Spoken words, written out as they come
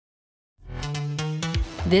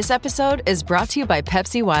This episode is brought to you by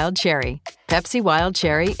Pepsi Wild Cherry. Pepsi Wild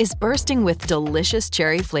Cherry is bursting with delicious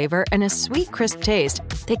cherry flavor and a sweet, crisp taste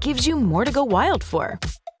that gives you more to go wild for.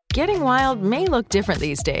 Getting wild may look different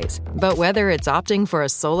these days, but whether it's opting for a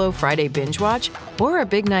solo Friday binge watch or a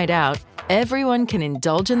big night out, everyone can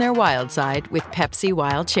indulge in their wild side with Pepsi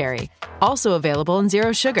Wild Cherry. Also available in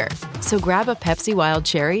Zero Sugar. So grab a Pepsi Wild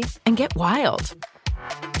Cherry and get wild.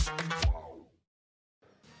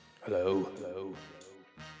 Hello.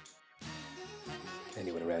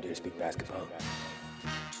 Anyone around here speak basketball?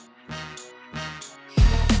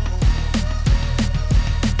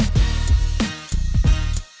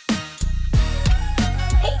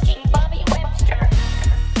 Paging Bobby Webster.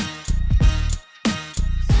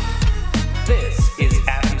 This is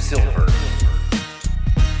Adam Silver.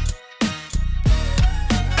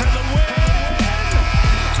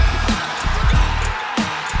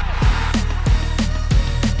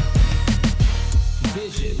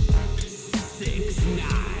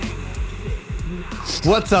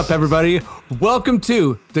 What's up, everybody? Welcome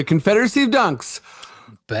to the Confederacy of Dunks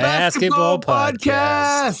Basketball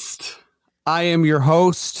Podcast. I am your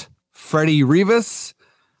host, Freddie Rivas,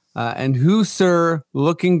 and who, sir,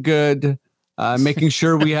 looking good, making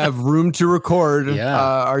sure we have room to record.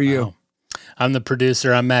 Are you? Wow. I'm the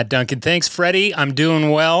producer. I'm Matt Duncan. Thanks, Freddie. I'm doing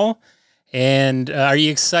well. And are you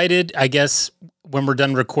excited? I guess when we're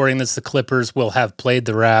done recording this, the Clippers will have played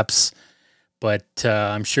the Raps. But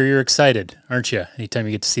I'm sure you're excited, aren't you? Anytime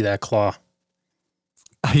you get to see that claw.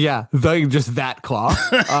 Yeah, just that claw.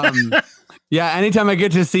 Yeah, anytime I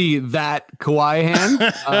get to see that Kawhi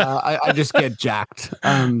hand, I just get jacked.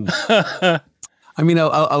 I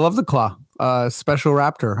love the claw. Special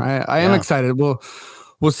Raptor. I am excited. We'll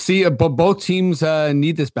see. But both teams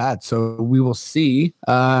need this bad, so we will see.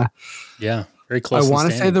 Very close. I want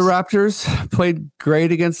to say the Raptors played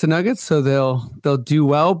great against the Nuggets, so they'll do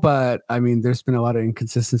well. But I mean, there's been a lot of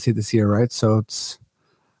inconsistency this year, right? So it's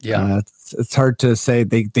hard to say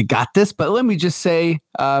they got this. But let me just say,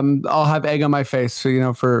 I'll have egg on my face,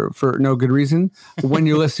 so for no good reason. When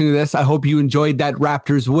you're listening to this, I hope you enjoyed that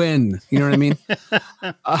Raptors win. You know what I mean?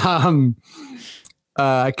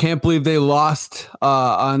 I can't believe they lost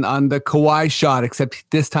on the Kawhi shot, except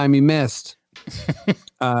this time he missed.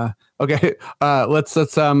 Okay, let's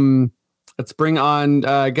bring on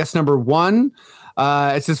guest number one.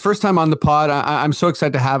 It's his first time on the pod. I'm so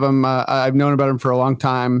excited to have him. I've known about him for a long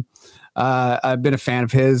time. I've been a fan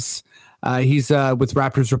of his. He's with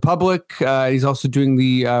Raptors Republic. He's also doing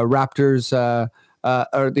the Raptors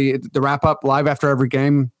or the wrap up live after every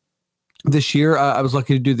game. This year, I was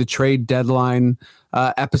lucky to do the trade deadline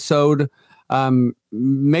episode.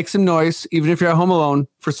 Make some noise, even if you're at home alone,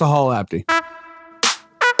 for Sahal Abdi.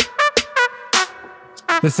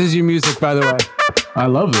 This is your music, by the way. I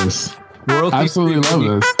love this. World Absolutely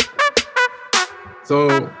love this.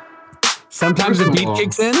 So sometimes the beat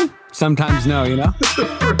kicks in, sometimes no,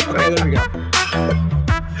 Okay, there we go.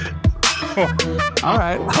 All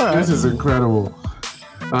right. This is incredible.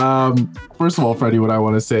 First of all, Freddie, what I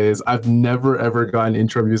want to say is I've never, ever gotten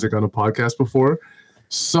intro music on a podcast before.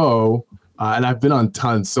 So, and I've been on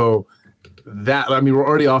tons. So we're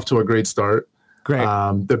already off to a great start. Great.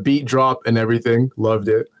 The beat drop and everything. Loved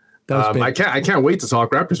it. I can't wait to talk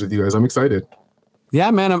Raptors with you guys. I'm excited. Yeah,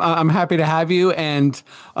 man, I'm happy to have you. And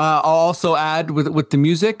I'll also add with the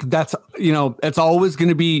music, that's it's always going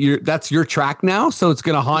to be that's your track now. So it's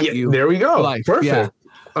going to haunt you. There we go. Perfect. Yeah.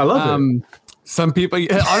 I love it. Some people,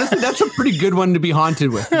 honestly, that's a pretty good one to be haunted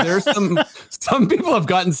with. There's some people have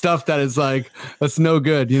gotten stuff that is like, that's no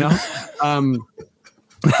good,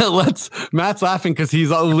 Matt's laughing because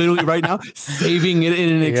he's literally right now saving it in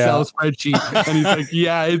an Excel spreadsheet, and he's like,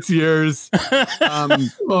 "Yeah, it's yours." This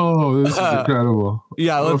is incredible.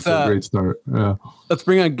 Yeah, let's a great start. Yeah, let's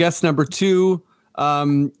bring on guest number two.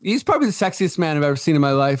 He's probably the sexiest man I've ever seen in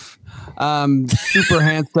my life. Super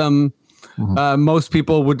handsome. Most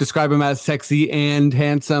people would describe him as sexy and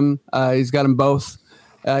handsome. He's got them both.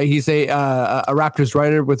 He's a Raptors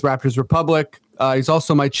writer with Raptors Republic. He's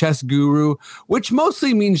also my chess guru, which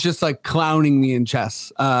mostly means just like clowning me in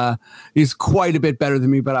chess. He's quite a bit better than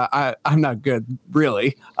me, but I'm not good,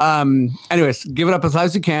 really. Anyways, give it up as high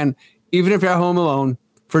as you can, even if you're at home alone,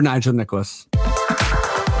 for Nigel Nicholas. Yeah.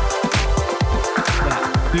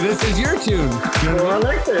 Dude, this is your tune. I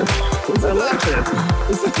like this.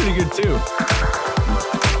 This is pretty good too.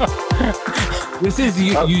 This is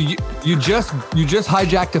you just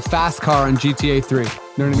hijacked a fast car on GTA 3. You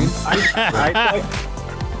know what I mean?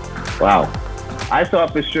 Wow. I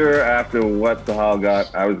thought for sure after what Sahal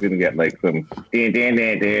got, I was gonna get like some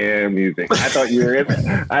music. I thought it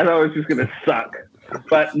was just gonna suck.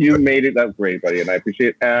 But you made it up great, buddy, and I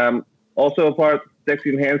appreciate it. Also, apart sexy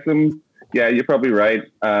and handsome, yeah, you're probably right.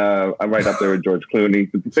 I'm right up there with George Clooney.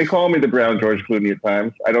 They call me the brown George Clooney at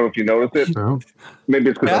times. I don't know if you noticed it. No.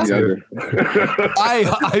 Maybe it's because I'm younger. I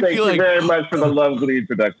Thank feel you like very much for the lovely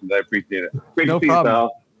introductions. I appreciate it. Great No to see you, problem.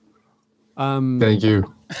 pal. Thank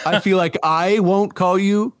you. I feel like I won't call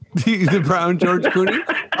you the brown George Clooney.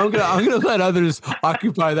 I'm gonna let others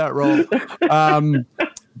occupy that role.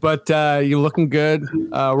 But you're looking good.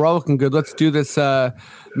 We're all looking good. Let's do this.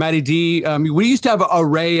 Matty D, we used to have an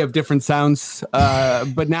array of different sounds,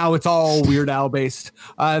 but now it's all Weird Al based.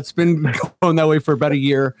 It's been going that way for about a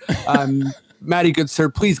year. Matty, good sir,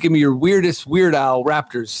 please give me your weirdest Weird Al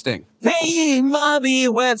Raptors sting. Hey, Bobby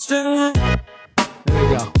Webster. There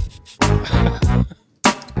you go.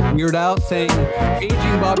 Weird Al saying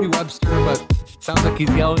aging Bobby Webster, but sounds like he's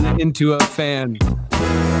yelling it into a fan.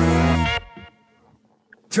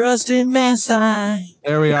 Trust in Masai.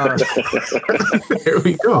 There we are. Here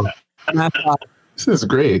we go. This is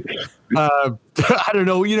great. I don't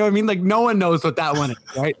know. You know what I mean? Like, no one knows what that one is,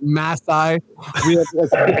 right? Masai. We have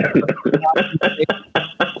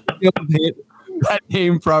hit that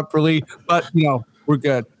name properly, but we're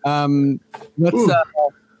good. Let's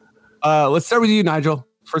start with you, Nigel.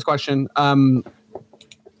 First question.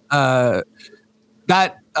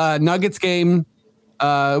 That Nuggets game.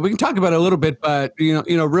 We can talk about it a little bit, but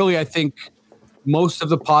really, I think most of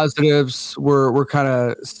the positives were kind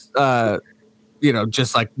of,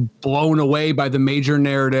 just like blown away by the major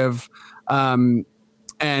narrative, and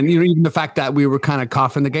even the fact that we were kind of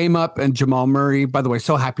coughing the game up, and Jamal Murray, by the way,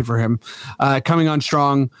 so happy for him, coming on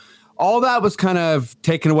strong. All that was kind of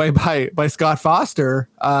taken away by Scott Foster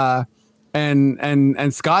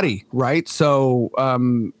and Scotty, right?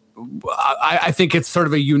 So. I think it's sort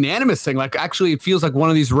of a unanimous thing. Like, actually, it feels like one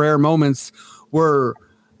of these rare moments where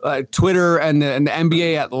Twitter and the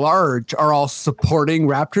NBA at large are all supporting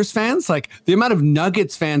Raptors fans. Like, the amount of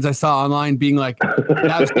Nuggets fans I saw online being like,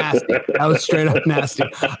 that was nasty. That was straight up nasty.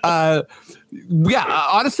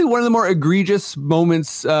 Honestly, one of the more egregious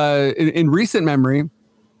moments in recent memory.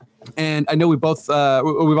 And I know we've all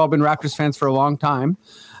been Raptors fans for a long time.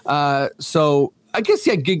 So I guess,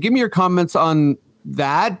 give me your comments on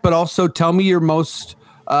that, but also tell me your most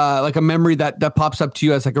like a memory that pops up to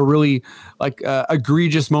you as like a really like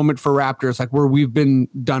egregious moment for Raptors, like where we've been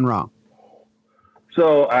done wrong.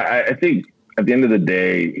 So I think at the end of the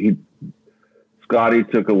day, Scotty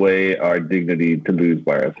took away our dignity to lose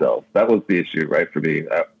by ourselves. That was the issue, right, for me.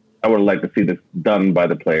 I would like to see this done by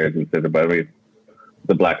the players instead of by the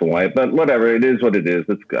black and white, but whatever, it is what it is.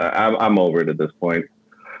 I'm over it at this point.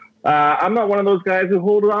 I'm not one of those guys who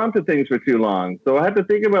hold on to things for too long. So I had to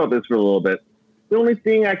think about this for a little bit. The only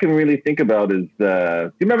thing I can really think about is,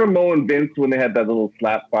 do you remember Mo and Vince when they had that little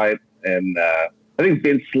slap fight? And I think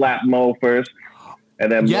Vince slapped Mo first,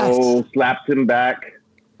 and then Mo slapped him back.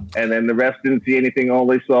 And then the refs didn't see anything. All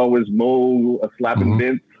they saw was Mo slapping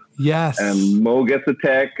Vince. Yes. And Mo gets a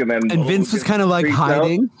tech, and then Mo Vince was kind of like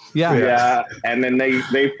hiding. Out. Yeah. And then they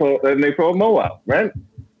throw Mo out, right?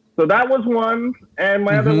 So that was one, and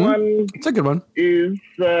my other one it's a good one. Is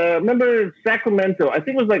remember Sacramento? I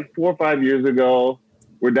think it was like 4 or 5 years ago.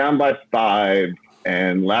 We're down by 5,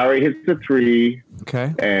 and Lowry hits the 3.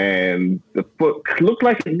 Okay. And the foot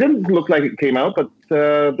didn't look like it came out, but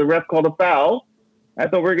the ref called a foul. I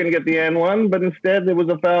thought we were going to get the N1, but instead there was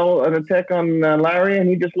a foul, an attack on Lowry, and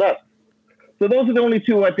he just left. So those are the only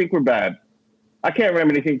two I think were bad. I can't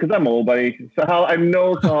remember anything because I'm old, buddy. So I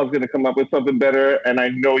know Saul's going to come up with something better, and I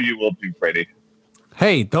know you will too, Freddie.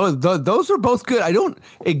 Hey, those are both good. I don't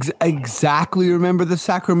exactly remember the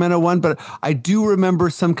Sacramento one, but I do remember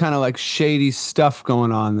some kind of like shady stuff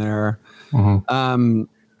going on there. Mm-hmm.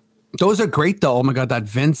 Those are great, though. Oh my God, that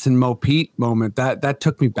Vince and Mo Pete moment that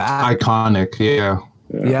took me back. Iconic, yeah,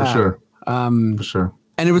 for sure, for sure.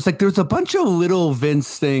 And it was like there was a bunch of little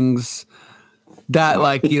Vince things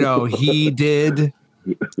that he did,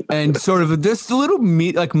 and sort of this little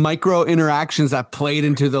micro interactions that played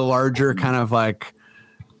into the larger kind of like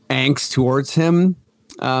angst towards him,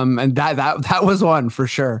 and that was one for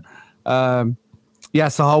sure. So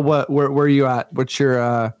Hal, where are you at? What's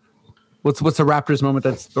your what's a Raptors moment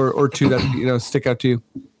that's or two that stick out to you?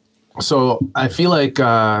 So I feel like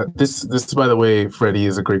this by the way, Freddie,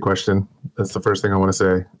 is a great question. That's the first thing I want to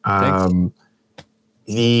say. Thanks.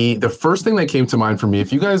 The first thing that came to mind for me,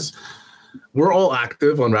 if you guys, we're all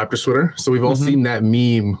active on Raptors Twitter, so we've all seen that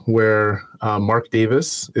meme where Mark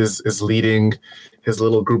Davis is leading his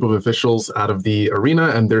little group of officials out of the arena,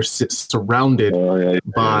 and they're surrounded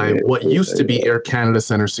by what used to be Air Canada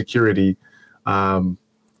Center security.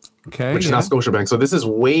 Okay. which is not Scotiabank. So this is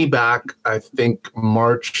way back, I think,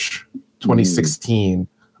 March 2016.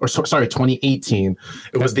 Or sorry, 2018.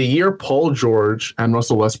 It was the year Paul George and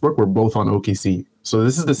Russell Westbrook were both on OKC. So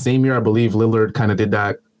this is the same year, I believe, Lillard kind of did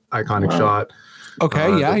that iconic shot. Okay,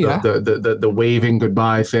 the waving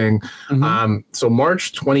goodbye thing. So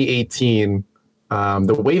March 2018,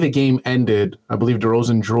 the way the game ended, I believe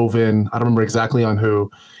DeRozan drove in. I don't remember exactly on who.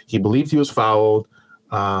 He believed he was fouled.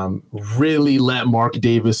 Really let Mark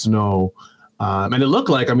Davis know, and it looked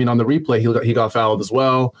like, I mean, on the replay, he got fouled as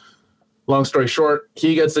well. Long story short,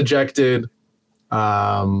 he gets ejected.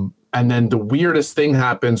 And then the weirdest thing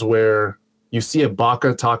happens where you see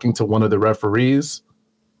Ibaka talking to one of the referees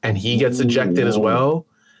and he gets ejected as well.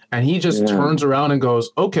 And he just turns around and goes,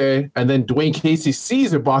 okay. And then Dwayne Casey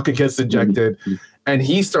sees Ibaka gets ejected and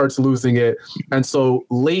he starts losing it. And so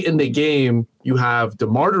late in the game, you have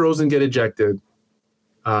DeMar DeRozan get ejected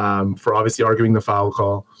for obviously arguing the foul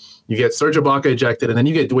call. You get Serge Ibaka ejected, and then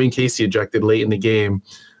you get Dwayne Casey ejected late in the game.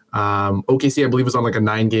 OKC, I believe, was on like a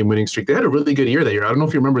 9-game winning streak. They had a really good year that year. I don't know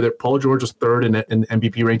if you remember that Paul George was third in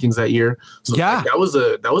MVP rankings that year. So that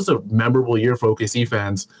was a memorable year for OKC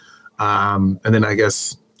fans. And then I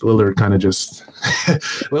guess Lillard kind of just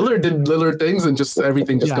Lillard did Lillard things and just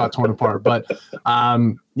everything just got torn apart. But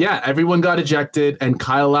everyone got ejected. And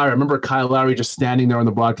Kyle Lowry, I remember Kyle Lowry just standing there on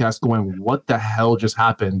the broadcast going, what the hell just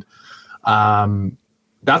happened?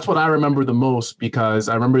 That's what I remember the most, because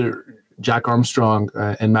I remember Jack Armstrong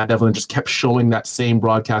and Matt Devlin just kept showing that same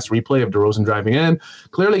broadcast replay of DeRozan driving in,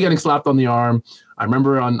 clearly getting slapped on the arm. I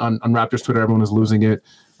remember on Raptors Twitter, everyone was losing it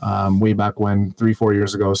way back when, 3-4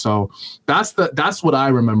 years ago. So that's what I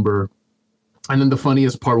remember. And then the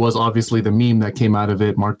funniest part was obviously the meme that came out of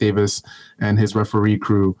it, Mark Davis and his referee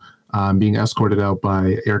crew being escorted out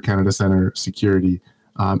by Air Canada Centre security.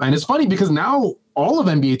 And it's funny because now all of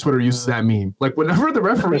NBA Twitter uses that meme. Like whenever the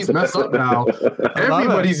referees mess up now,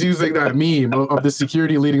 everybody's using that meme of the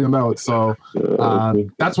security leading them out. So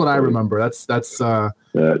that's what I remember. That's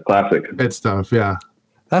classic. Good stuff. Yeah.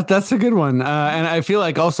 That's a good one. And I feel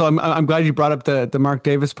like also I'm glad you brought up the Mark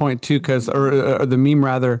Davis point too, or the meme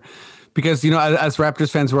rather, because, you know, as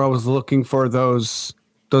Raptors fans, we're always looking for those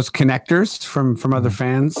connectors from other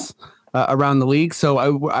fans around the league.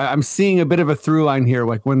 So I'm seeing a bit of a through line here.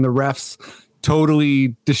 Like when the refs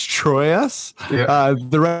totally destroy us,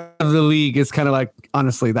 the rest of the league is kind of like,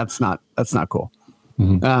 honestly, that's not cool.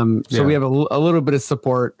 So we have a little bit of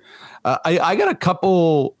support. I got a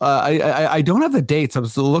couple. I don't have the dates. I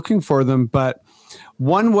was looking for them, but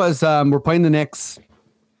one was we're playing the Knicks.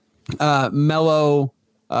 Melo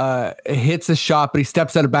hits a shot, but he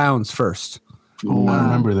steps out of bounds first. Oh, I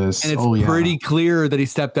remember this. And it's pretty clear that he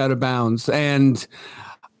stepped out of bounds. And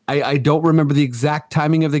I don't remember the exact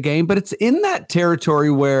timing of the game, but it's in that territory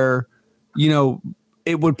where, you know,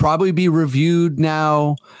 it would probably be reviewed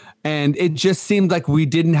now. And it just seemed like we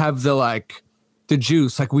didn't have the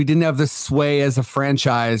juice, like we didn't have the sway as a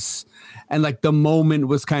franchise. And like the moment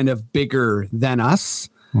was kind of bigger than us.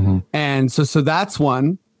 And so that's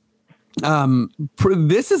one.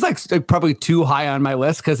 This is like probably too high on my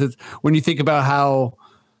list, because it's when you think about how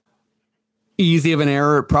easy of an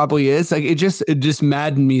error it probably is. Like it just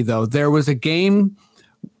maddened me though. There was a game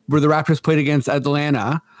where the Raptors played against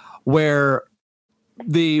Atlanta where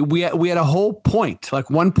we had a whole point, like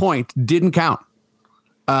 1 point didn't count,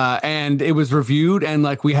 and it was reviewed, and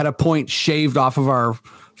like we had a point shaved off of our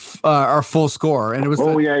full score, and it was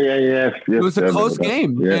it was a close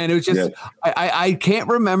game, and it was just I can't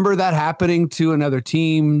remember that happening to another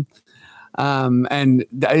team, and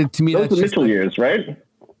to me those were the Mitchell years, right?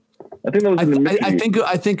 I think that was in the Mitchell years.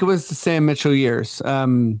 I think it was the Sam Mitchell years,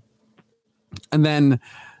 and then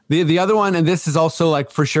the other one, and this is also like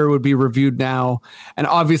for sure would be reviewed now, and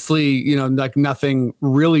obviously, you know, like nothing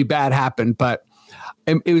really bad happened, but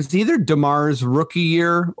it was either DeMar's rookie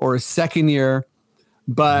year or his second year.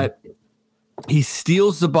 But he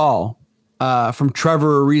steals the ball from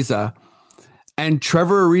Trevor Ariza, and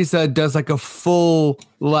Trevor Ariza does like a full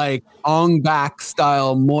like Ong Bak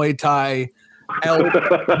style Muay Thai elbow,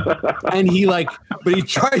 and but he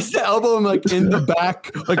tries to elbow him like in the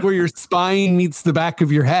back, like where your spine meets the back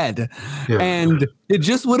of your head, and it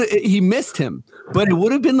just he missed him, but it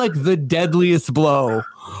would have been like the deadliest blow,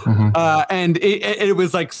 and it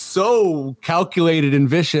was like so calculated and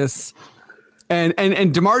vicious.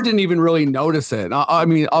 And DeMar didn't even really notice it. I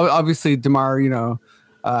mean, obviously DeMar, you know,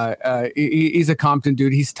 he's a Compton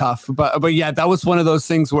dude. He's tough, but yeah, that was one of those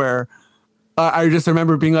things where I just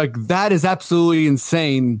remember being like, that is absolutely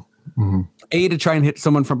insane. A, to try and hit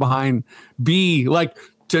someone from behind. B, like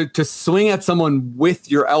to swing at someone with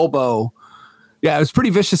your elbow Yeah, it was pretty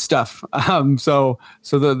vicious stuff. Those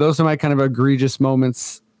are my kind of egregious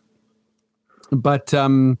moments. But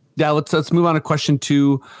let's move on to question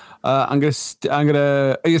 2. I'm gonna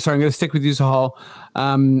stick with you, Sahal.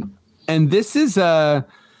 And this is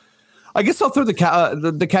I guess I'll throw the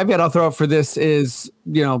caveat I'll throw out for this is,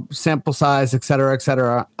 sample size, et cetera, et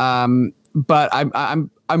cetera. But I'm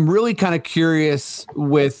really kind of curious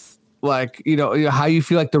with how you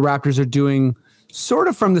feel like the Raptors are doing, sort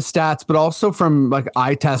of from the stats, but also from like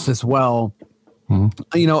eye tests as well.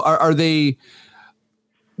 Mm-hmm. Are they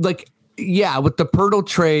with the Poeltl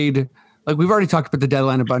trade? Like, we've already talked about the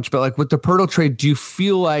deadline a bunch, but like with the Poeltl trade, do you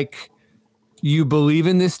feel like you believe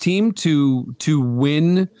in this team to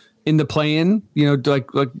win in the play-in?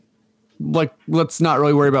 Let's not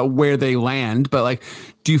really worry about where they land, but like,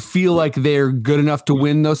 do you feel like they're good enough to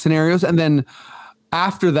win those scenarios? And then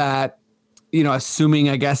after that, assuming,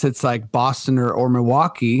 I guess it's like Boston or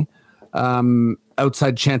Milwaukee,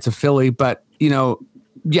 outside chance of Philly, but do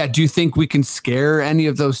you think we can scare any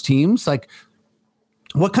of those teams? Like,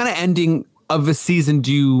 what kind of ending of a season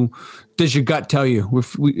does your gut tell you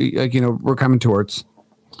if we're coming towards?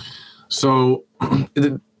 So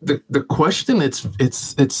the question,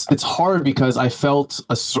 it's hard because I felt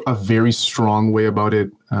a very strong way about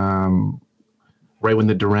it right when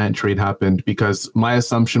the Durant trade happened, because my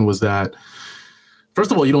assumption was that,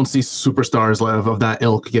 first of all, you don't see superstars of that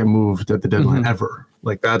ilk get moved at the deadline ever.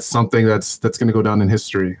 Like, that's something that's going to go down in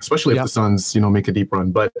history, especially if the Suns make a deep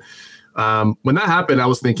run. But when that happened, I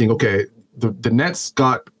was thinking, okay, the Nets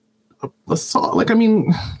got it's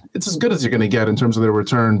as good as you're going to get in terms of their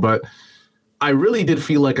return. But I really did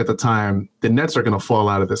feel like at the time the Nets are going to fall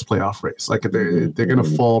out of this playoff race. Like, they're going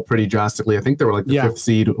to fall pretty drastically. I think they were like the 5th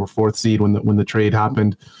seed or 4th seed when the trade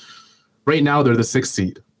happened. Right now they're the 6th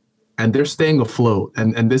seed, and they're staying afloat.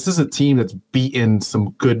 And this is a team that's beaten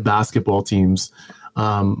some good basketball teams.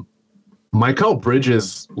 Mikal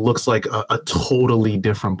Bridges looks like a totally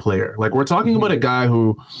different player. Like, we're talking about a guy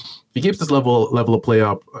who, if he keeps this level of play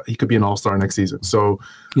up, he could be an all-star next season. So,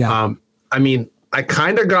 I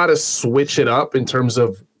kind of got to switch it up in terms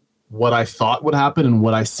of what I thought would happen and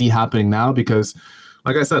what I see happening now, because,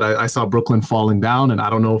 like I said, I saw Brooklyn falling down, and I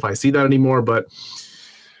don't know if I see that anymore. But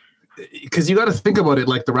because you got to think about it,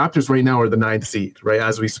 like, the Raptors right now are the 9th seed, right,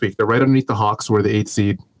 as we speak. They're right underneath the Hawks, who are the 8th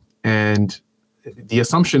seed. And the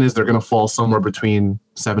assumption is they're going to fall somewhere between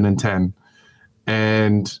 7 and 10.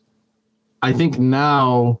 And I think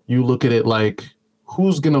now you look at it like,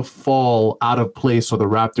 who's going to fall out of place so the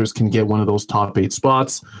Raptors can get one of those top 8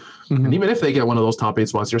 spots? Mm-hmm. And even if they get one of those top 8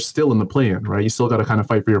 spots, you're still in the play-in, right? You still got to kind of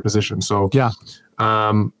fight for your position. So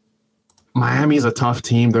Miami's a tough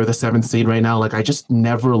team. They're the 7th seed right now. Like, I just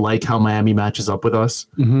never like how Miami matches up with us,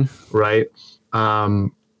 right? The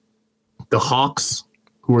Hawks,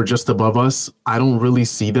 who are just above us, I don't really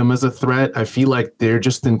see them as a threat. I feel like they're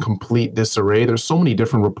just in complete disarray. There's so many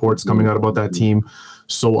different reports coming out about that team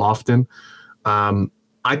so often.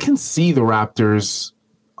 I can see the Raptors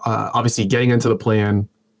obviously getting into the play-in,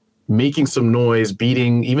 making some noise,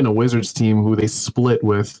 beating even a Wizards team who they split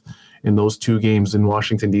with in those 2 games in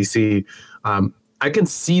Washington, D.C. I can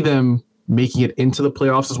see them making it into the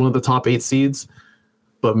playoffs as one of the top 8 seeds.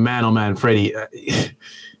 But man, oh man, Freddie,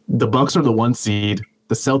 the Bucks are the 1 seed.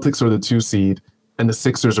 The Celtics are the 2 seed, and the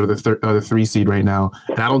Sixers are the 3 seed right now.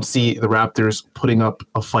 And I don't see the Raptors putting up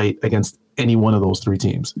a fight against any one of those 3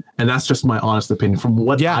 teams. And that's just my honest opinion. From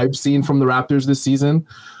what I've seen from the Raptors this season,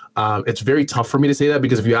 it's very tough for me to say that,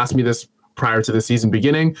 because if you asked me this prior to the season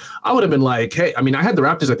beginning, I would have been like, hey, I had the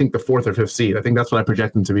Raptors, I think, the 4th or 5th seed. I think that's what I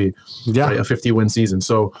project them to be, right? A 50-win season.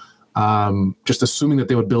 So just assuming that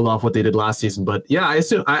they would build off what they did last season. But yeah,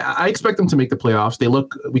 I expect them to make the playoffs.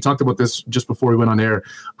 We talked about this just before we went on air.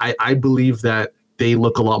 I believe that they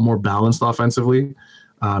look a lot more balanced offensively.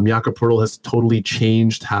 Jakob Poeltl has totally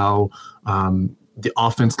changed how the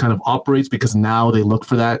offense kind of operates, because now they look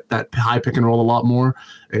for that high pick and roll a lot more,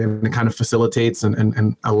 and it kind of facilitates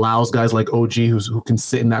and allows guys like OG who can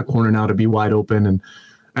sit in that corner now to be wide open. And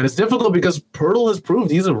it's difficult because Poeltl has proved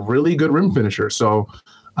he's a really good rim finisher. So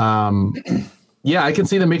I can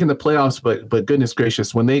see them making the playoffs, but goodness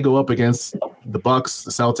gracious, when they go up against the Bucks,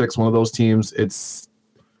 the Celtics, one of those teams,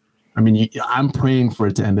 I'm praying for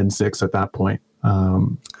it to end in 6 at that point.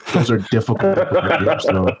 Those are difficult.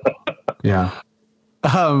 So, yeah.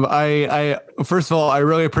 I first of all, I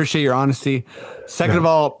really appreciate your honesty. Second of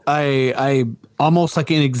all, I almost like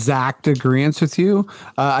in exact agreement with you.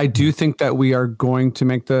 I do think that we are going to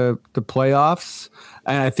make the playoffs,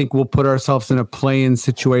 and I think we'll put ourselves in a play-in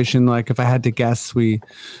situation. Like, if I had to guess, we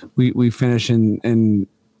finish in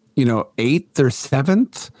 8th or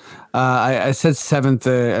 7th. I said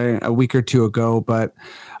 7th a week or two ago, but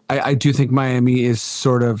I do think Miami is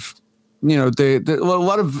sort of, a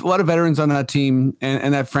lot of veterans on that team,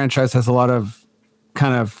 and that franchise has a lot of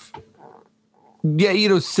kind of,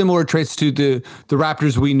 similar traits to the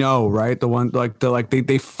Raptors we know, right? The one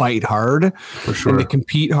they fight hard, for sure, and they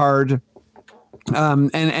compete hard.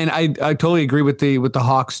 And I totally agree with the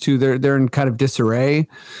Hawks too. They're in kind of disarray.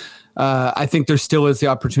 I think there still is the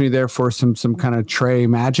opportunity there for some kind of Trey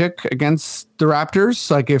magic against the Raptors.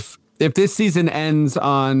 Like if this season ends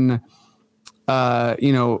on,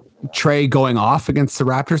 Trey going off against the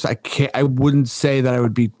Raptors, I wouldn't say that I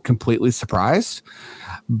would be completely surprised,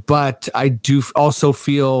 but I do also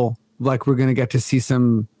feel like we're going to get to see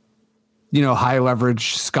some, high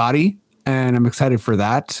leverage Scotty, and I'm excited for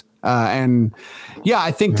that.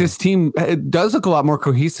 I think this team does look a lot more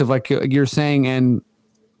cohesive, like you're saying, and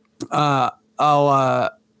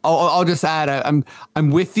I'll just add,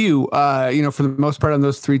 I'm with you, for the most part on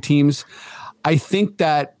those three teams. I think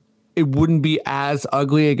that it wouldn't be as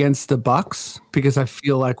ugly against the Bucks because I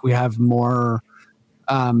feel like we have more,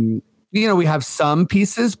 we have some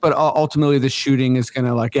pieces, but ultimately the shooting is going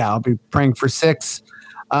to I'll be praying for 6.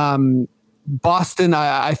 Boston,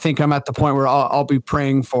 I think I'm at the point where I'll be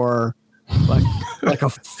praying for like a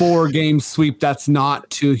 4-game sweep that's not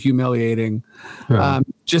too humiliating.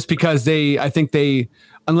 Just because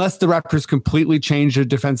unless the Raptors completely change their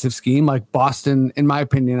defensive scheme, like Boston, in my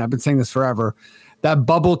opinion, I've been saying this forever, that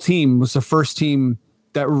bubble team was the first team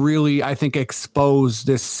that really, I think, exposed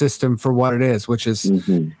this system for what it is, which is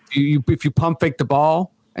if you pump fake the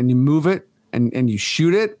ball and you move it and you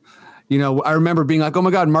shoot it, I remember being like, oh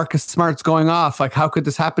my God, Marcus Smart's going off. Like, how could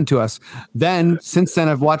this happen to us? Since then,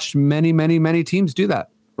 I've watched many, many, many teams do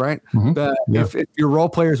that, right? If your role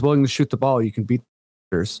player is willing to shoot the ball, you can beat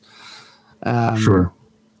Sixers. Sure.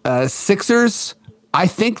 Sixers, I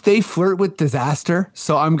think they flirt with disaster.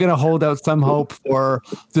 So I'm going to hold out some hope for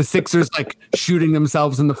the Sixers, shooting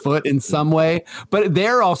themselves in the foot in some way. But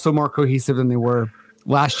they're also more cohesive than they were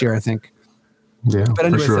last year, I think. Yeah, but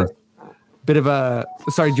anyways, for sure. Bit of a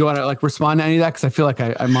sorry. Do you want to respond to any of that? Because I feel like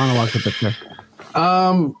I monologued a bit there.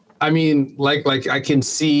 I mean, I can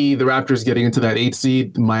see the Raptors getting into that 8th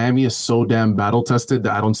seed. Miami is so damn battle tested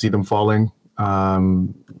that I don't see them falling.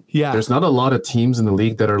 There's not a lot of teams in the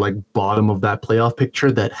league that are bottom of that playoff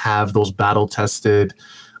picture that have those battle tested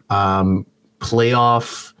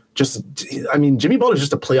playoff. Jimmy Butler's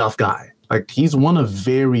just a playoff guy. He's one of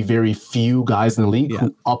very, very few guys in the league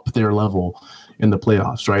who up their level in the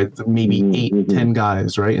playoffs, right? Maybe 8, 10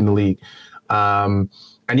 guys, right, in the league.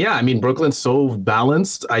 Brooklyn's so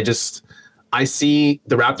balanced. I see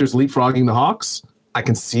the Raptors leapfrogging the Hawks. I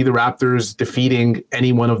can see the Raptors defeating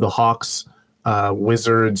any one of the Hawks,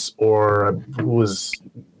 Wizards, or who was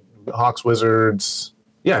Hawks, Wizards.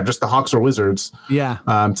 Yeah, just the Hawks or Wizards. Yeah.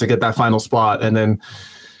 To get that final spot. And then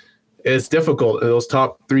it's difficult. Those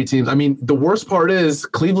top 3 teams. The worst part is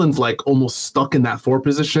Cleveland's almost stuck in that 4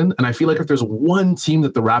 position. And I feel like if there's one team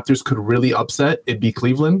that the Raptors could really upset, it'd be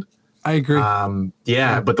Cleveland. I agree.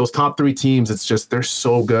 But those top 3 teams, it's just, they're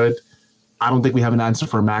so good. I don't think we have an answer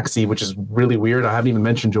for Maxey, which is really weird. I haven't even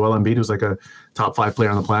mentioned Joel Embiid, who's a top 5 player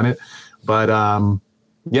on the planet. But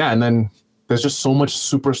and then there's just so much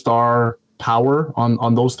superstar power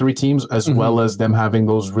on those 3 teams, as well as them having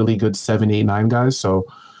those really good 7, 8, 9 guys. So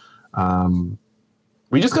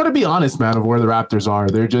we just got to be honest, man, of where the Raptors are.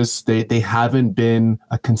 They're just they haven't been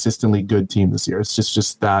a consistently good team this year. It's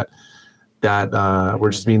just that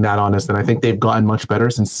we're just being that honest, and I think they've gotten much better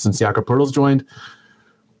since Jakob Poeltl's joined.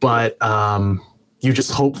 But you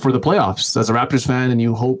just hope for the playoffs as a Raptors fan, and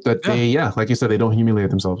you hope that they, like you said, they don't humiliate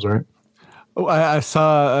themselves, right? Oh, I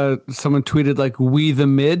saw someone tweeted "We the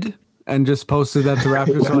mid" and just posted that the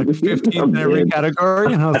Raptors are 15th in every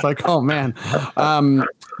category, and I was like, oh man.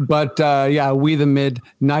 We the mid.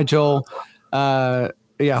 Nigel. I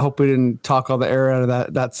hope we didn't talk all the air out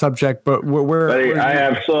of that subject, but I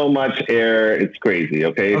have so much air, it's crazy.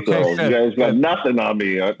 Okay, so good. You guys got nothing on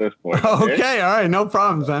me at this point. Okay, all right, no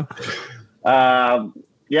problems, man.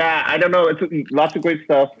 I don't know. It's lots of great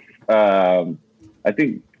stuff. I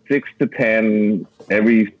think 6 to 10,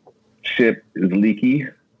 every ship is leaky.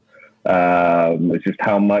 It's just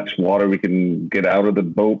how much water we can get out of the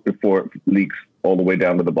boat before it leaks all the way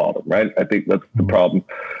down to the bottom, right? I think that's the problem.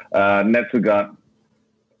 Nets have got,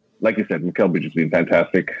 like you said, Mikal Bridges being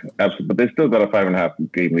fantastic. Absolutely. But they still got a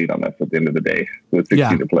 5.5 game lead on us at the end of the day with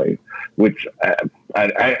 16 to play, which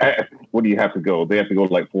I what do you have to go? They have to go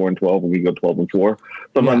 4-12 and we go 12-4.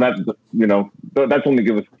 Something that, that's only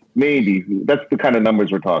give us that's the kind of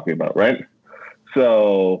numbers we're talking about, right?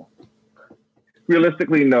 So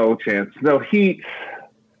realistically, no chance. No, Heat,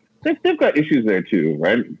 they've got issues there too,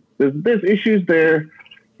 right? There's issues there.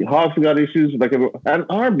 The Hawks have got issues. And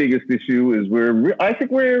our biggest issue is I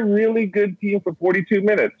think we're a really good team for 42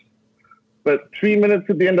 minutes. But 3 minutes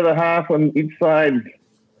at the end of the half on each side,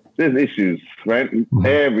 there's issues, right? Mm-hmm.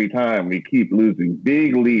 Every time we keep losing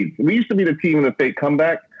big leads. We used to be the team of the fake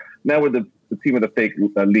comeback. Now we're the team of the fake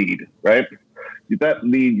lead, right? That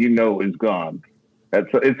lead, is gone.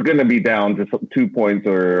 It's going to be down to 2 points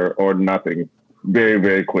or nothing very,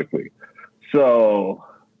 very quickly. So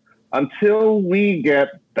until we get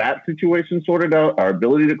that situation sorted out, our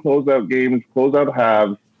ability to close out games, close out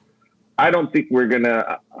halves, I don't think we're getting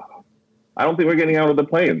out of the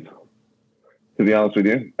play-ins, to be honest with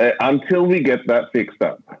you, until we get that fixed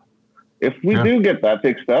up. If we do get that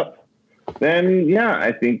fixed up, then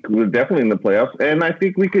I think we're definitely in the playoffs. And I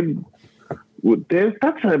think we could.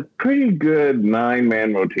 That's a pretty good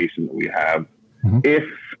 9-man rotation that we have, if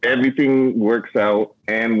everything works out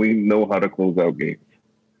and we know how to close out games.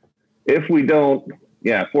 If we don't,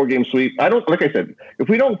 4-game sweep. Like I said, if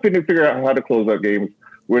we don't figure out how to close out games,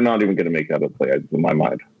 we're not even going to make out of the play, in my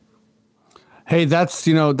mind. Hey, that's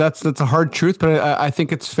a hard truth, but I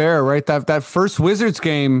think it's fair, right? That first Wizards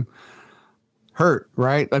game hurt,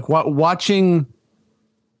 right? Like watching,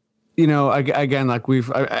 again, like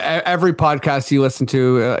every podcast you listen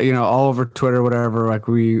to, all over Twitter, whatever, like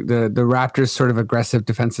the Raptors sort of aggressive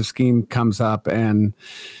defensive scheme comes up, and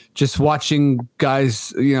just watching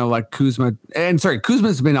guys, like Kuzma,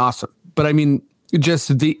 Kuzma's been awesome, but I mean,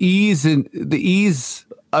 just the ease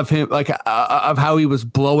of him, like of how he was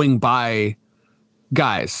blowing by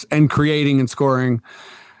guys and creating and scoring.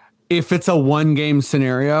 If it's a 1-game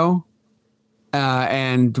scenario,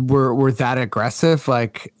 and we're that aggressive,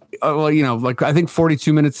 like, I think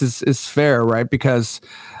 42 minutes is fair, right? Because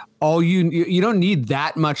all you don't need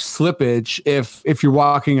that much slippage if you're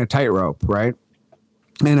walking a tightrope, right?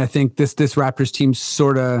 And I think this Raptors team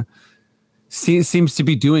sort of seems to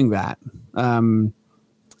be doing that. And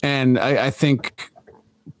I think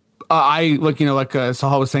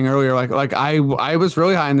Sahal was saying earlier, like I was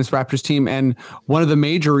really high on this Raptors team, and one of the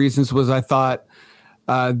major reasons was I thought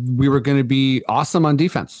we were going to be awesome on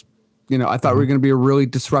defense. I thought we were going to be a really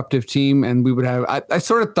disruptive team, and we would have. I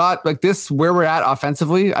sort of thought like this where we're at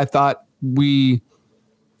offensively. I thought that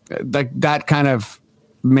kind of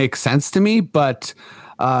makes sense to me, but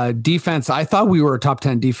defense, I thought we were a top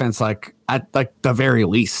 10 defense, like at like the very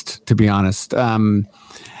least, to be honest. And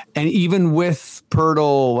even with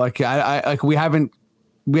Poeltl, like we haven't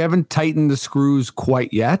tightened the screws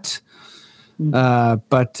quite yet.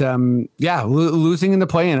 But losing in the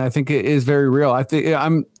play-in, I think it is very real. I think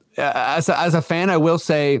as a fan, I will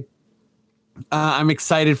say I'm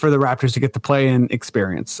excited for the Raptors to get the play-in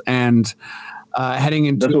experience, and heading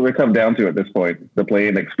into that's what we come down to at this point, the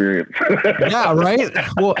play-in experience. Yeah, right.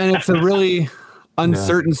 Well, and it's a really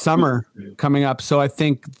uncertain summer coming up, so I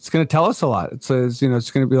think it's going to tell us a lot. It says,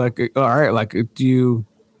 it's going to be like, all right, like you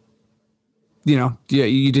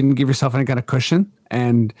didn't give yourself any kind of cushion,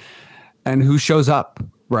 and who shows up,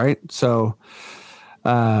 right? So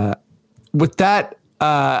with that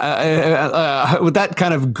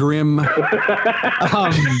kind of grim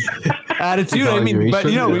attitude, I mean, but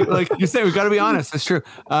like you say, we've got to be honest. It's true.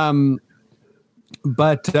 I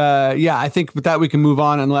think with that we can move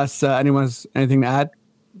on, unless anyone has anything to add.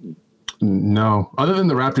 No, other than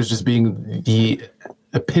the Raptors just being the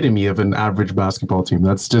epitome of an average basketball team.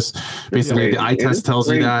 That's just basically the eye test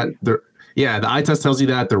tells you that. The eye test tells you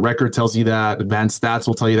that. The record tells you that. Advanced stats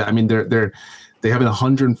will tell you that. I mean, they have a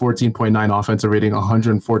 114.9 offensive rating,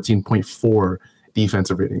 114.4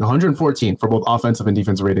 defensive rating, 114 for both offensive and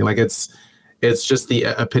defensive rating. Like it's just the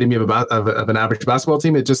epitome of an average basketball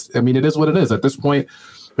team. It is what it is at this point.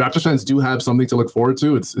 Raptors fans do have something to look forward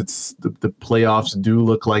to. It's the playoffs do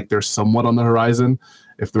look like they're somewhat on the horizon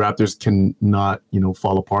if the Raptors can not,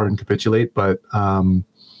 fall apart and capitulate. But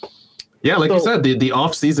you said, the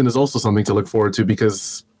off season is also something to look forward to,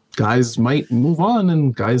 because guys might move on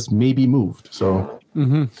and guys may be moved. So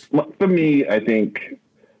for me, I think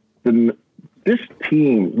this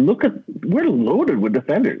team, we're loaded with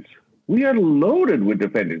defenders. We are loaded with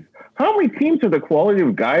defenders. How many teams are the quality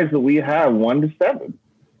of guys that we have 1 to 7,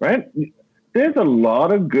 right? There's a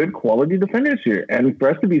lot of good quality defenders here. And for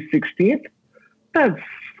us to be 16th,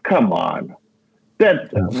 come on.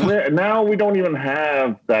 Now we don't even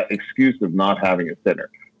have that excuse of not having a center.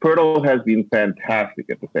 Poeltl has been fantastic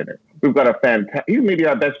at the center. We've got he's maybe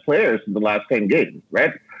our best players in the last 10 games,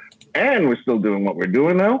 right? And we're still doing what we're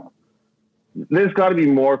doing now. There's got to be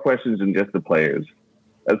more questions than just the players.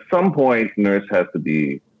 At some point, Nurse has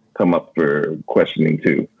to come up for questioning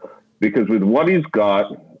too. because with what he's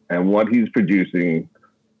got and what he's producing,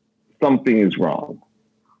 something is wrong.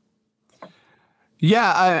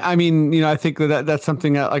 Yeah, I mean, I think that's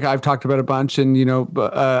something that, like, I've talked about a bunch, and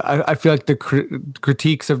I feel like the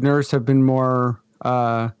critiques of Nurse have been more.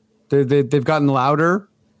 They've gotten louder.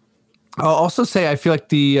 I'll also say I feel like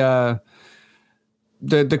the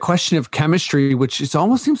question of chemistry, which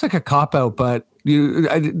almost seems like a cop out, but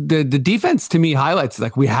the defense to me highlights,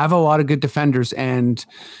 like, we have a lot of good defenders, and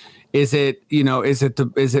is it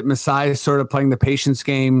Masai sort of playing the patience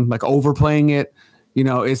game, like overplaying it?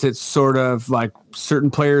 Is it sort of like certain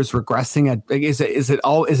players regressing is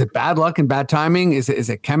it bad luck and bad timing? Is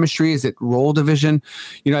it chemistry? Is it role division?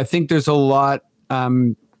 I think there's a lot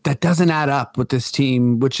that doesn't add up with this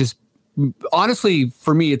team, which is honestly,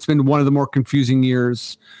 for me, it's been one of the more confusing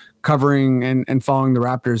years covering and following the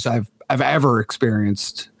Raptors I've ever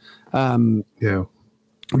experienced. Yeah.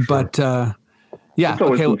 But yeah, it's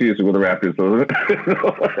always confusing with the Raptors, though.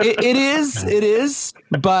 It is,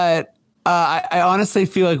 but I honestly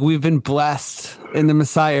feel like we've been blessed in the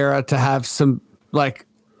Masai era to have some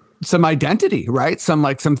identity, right? Some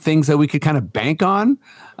things that we could kind of bank on.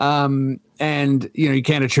 And you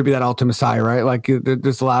can't attribute that all to Masai, right? Like,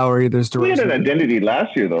 there's Lowry, there's DeRozan. We had an identity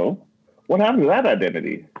last year, though. What happened to that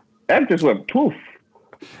identity? That just went poof.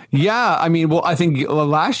 Yeah, I mean, well, I think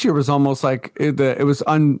last year was almost like it was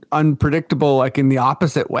unpredictable, like in the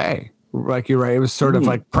opposite way. Like, you're right. It was sort of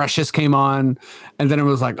like Precious came on, and then it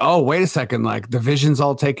was like, oh, wait a second, like the vision's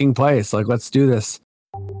all taking place. Like, let's do this.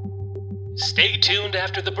 Stay tuned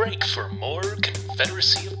after the break for more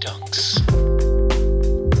Confederacy of Dunks.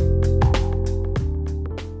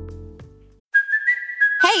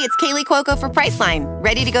 Hey, it's Kaylee Cuoco for Priceline.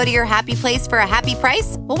 Ready to go to your happy place for a happy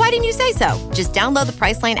price? Well, why didn't you say so? Just download the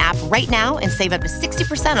Priceline app right now and save up to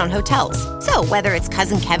 60% on hotels. So whether it's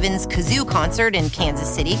Cousin Kevin's Kazoo Concert in Kansas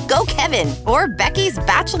City, go Kevin, or Becky's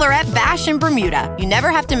Bachelorette Bash in Bermuda, you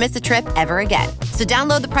never have to miss a trip ever again. So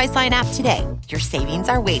download the Priceline app today. Your savings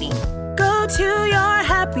are waiting. Go to your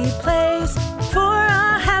happy place for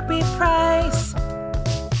a happy price.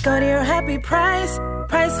 Go to your happy price,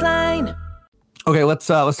 Priceline. Okay, let's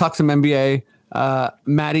talk some NBA.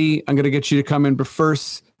 Maddie, I'm gonna get you to come in, but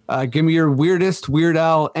first, give me your weirdest Weird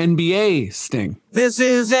Al NBA sting. This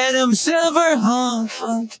is Adam Silver.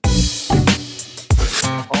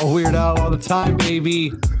 All Weird Al all the time,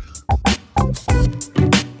 baby.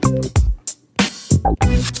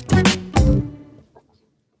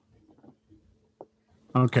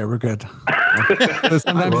 Okay, we're good.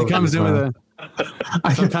 Sometimes he comes in with a.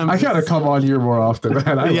 I gotta come on here more often,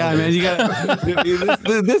 man. Yeah, man, you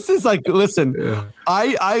gotta. This is like, listen, yeah.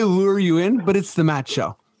 I lure you in, but it's the Matt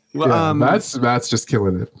show. Yeah, Matt's just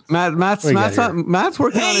killing it. Matt's working on a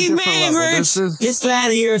different level. It's out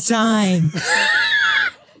of your time.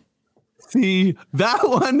 See, that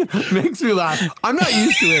one makes me laugh. I'm not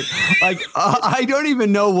used to it. Like, I don't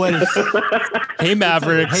even know what it's. Hey,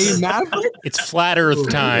 Mavericks. Hey, Mavericks. It's flat Earth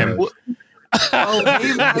time. Oh,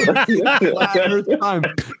 hey, flat Earth time.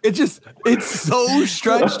 It's so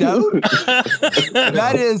stretched out.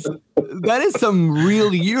 That is some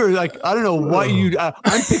real year. Like, I don't know what you.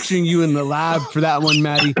 I'm picturing you in the lab for that one,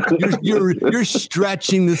 Maddie. You're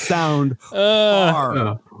stretching the sound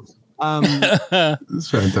far. It's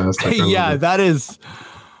fantastic. Yeah, that is.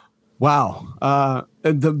 Wow.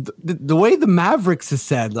 The way the Mavericks is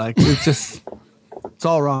said, like, it's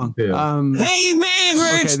all wrong. Yeah. Hey,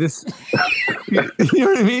 Mavericks. Okay, this. You know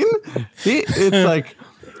what I mean? It's like,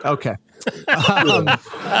 okay.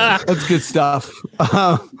 That's good stuff.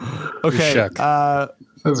 Okay.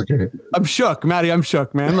 That's great. I'm shook, Maddie. I'm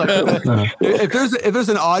shook, man. Like, if there's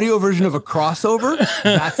an audio version of a crossover,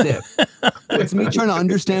 that's it. It's me trying to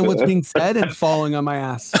understand what's being said and falling on my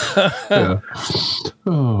ass. Yeah.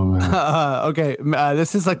 Oh man. Okay.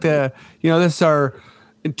 This is like this is our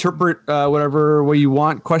interpret whatever way you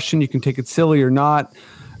want question. You can take it silly or not.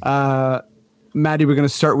 Maddie, we're going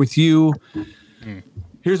to start with you.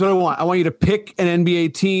 Here's what I want. I want you to pick an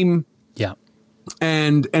NBA team. Yeah.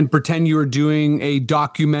 And pretend you are doing a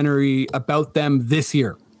documentary about them this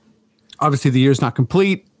year. Obviously, the year's not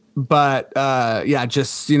complete, but it's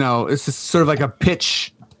just sort of like a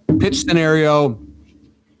pitch scenario.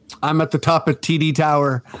 I'm at the top of TD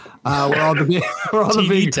Tower, where all the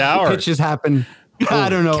big Tower pitches happen. I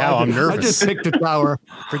don't know. Cow, I'm nervous. I just picked a tower.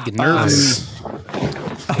 Freaking nervous.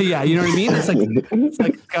 Yeah, you know what I mean? It's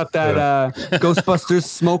like got that Ghostbusters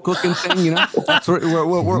smoke looking thing, you know? That's we're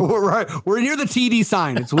near the TD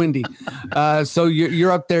sign. It's windy. So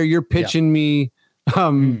you're up there, you're pitching me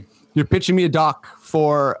you're pitching me a doc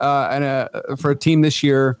for a team this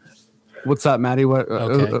year. What's up, Maddie? What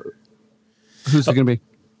Okay. who's it gonna be?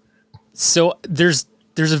 So there's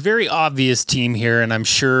a very obvious team here, and I'm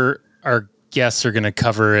sure our guests are going to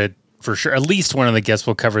cover it for sure. At least one of the guests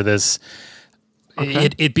will cover this. Okay.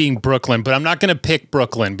 It being Brooklyn, but I'm not going to pick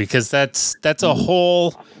Brooklyn because that's a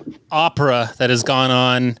whole opera that has gone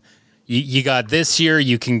on. You got this year.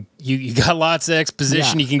 You got lots of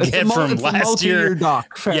exposition you can get from last year.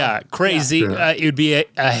 Yeah, crazy. Yeah. It would be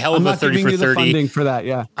a hell of a 30 for 30. Funding for that.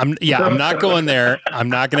 Yeah. I'm not going there. I'm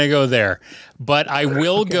not going to go there. But I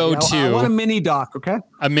will go to. I want a mini doc. Okay.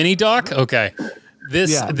 A mini doc. Okay.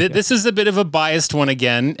 This is a bit of a biased one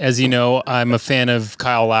again. As you know, I'm a fan of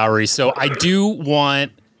Kyle Lowry, so I do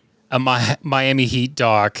want a Miami Heat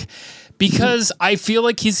doc because I feel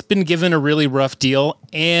like he's been given a really rough deal,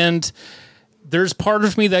 and there's part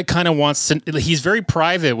of me that kind of wants to. He's very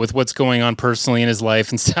private with what's going on personally in his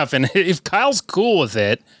life and stuff, and if Kyle's cool with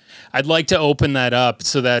it, I'd like to open that up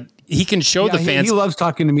so that he can show the fans. He loves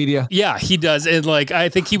talking to media. Yeah, he does. And I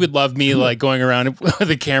think he would love me going around with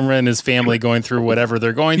a camera and his family going through whatever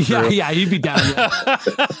they're going through. Yeah, he'd be down. Yeah.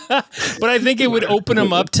 But I think it would open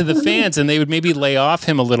him up to the fans and they would maybe lay off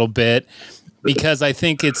him a little bit because I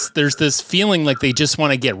think there's this feeling like they just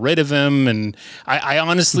want to get rid of him. And I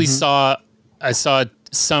honestly saw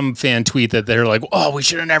some fan tweet that they're like, oh, we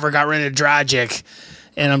should have never got rid of Dragic.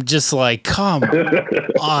 And I'm just like, come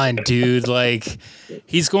on, dude.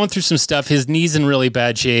 He's going through some stuff. His knee's in really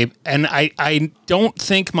bad shape. And I don't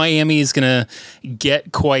think Miami is going to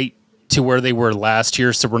get quite to where they were last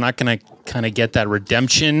year. So we're not going to kind of get that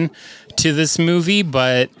redemption to this movie.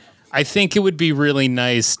 But I think it would be really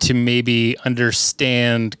nice to maybe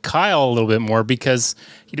understand Kyle a little bit more because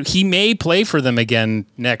he may play for them again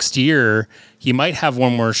next year. He might have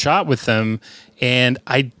one more shot with them. And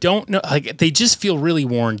I don't know, they just feel really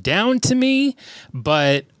worn down to me,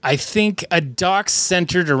 but I think a doc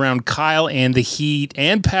centered around Kyle and the Heat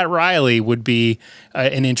and Pat Riley would be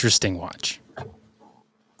an interesting watch.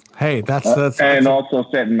 Hey, that's and also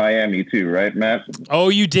set in Miami too, right, Matt? Oh,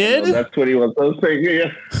 you did? That's what he was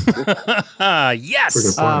saying. Yeah.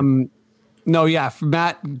 Yes. No, yeah,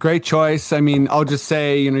 Matt, great choice. I mean, I'll just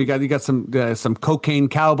say, you got some cocaine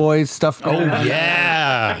cowboys stuff going on.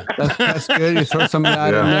 Yeah, that's good. You throw some of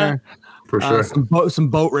that in there for sure. Some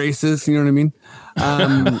boat races. You know what I mean?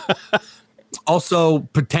 Also,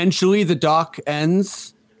 potentially the doc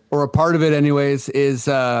ends or a part of it, anyways, is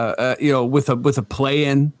with a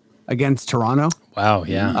play-in against Toronto. Wow.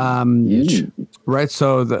 Yeah. Right.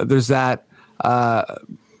 So there's that.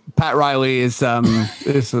 Pat Riley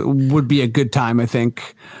would be a good time, I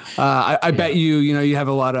think. I bet you have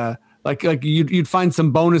a lot of you'd find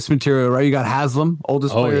some bonus material, right? You got Haslam,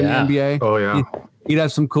 oldest player in the NBA. Oh yeah, he'd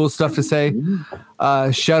have some cool stuff to say.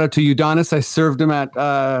 Shout out to Udonis. I served him at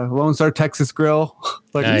Lone Star Texas Grill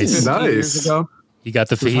nice. 15 years ago. You got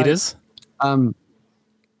the fajitas? Yeah,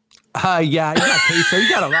 you got queso. You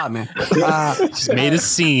got a lot, man. Just made a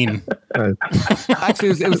scene.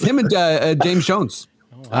 Actually, it was him and James Jones.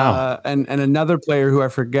 Wow. And another player who I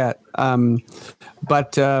forget.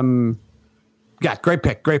 Great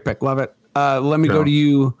pick. Love it. Let me go to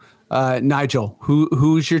you, Nigel.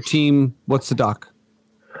 Who's your team? What's the doc?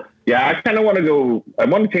 Yeah, I kind of want to go. I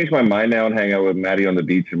want to change my mind now and hang out with Maddie on the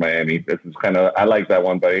beach in Miami. This is I like that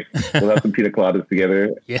one, buddy. We'll have some pina coladas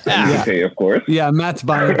together. Yeah. Okay, of course. Yeah, Matt's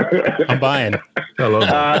buying. I'm buying. I love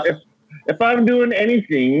that. If I'm doing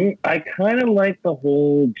anything, I kind of like the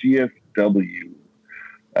whole GSW.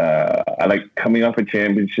 I like coming off a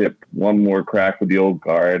championship, one more crack with the old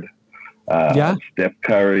guard. Steph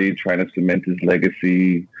Curry trying to cement his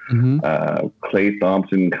legacy. Klay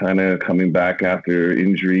Thompson kind of coming back after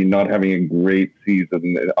injury, not having a great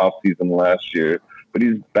off season last year, but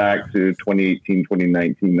he's back to 2018,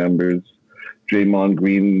 2019 numbers. Draymond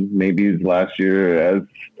Green, maybe his last year as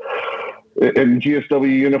in GSW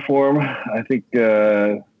uniform. I think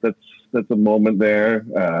that's a moment there.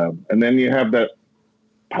 And then you have that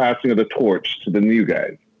passing of the torch to the new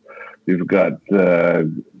guys. You've got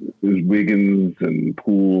Wiggins and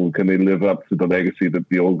Poole. Can they live up to the legacy that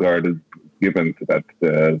the old guard has given to that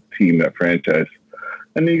team, that franchise?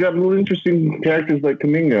 And then you got little interesting characters like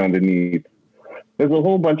Kuminga underneath. There's a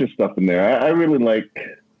whole bunch of stuff in there. I really like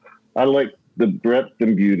the breadth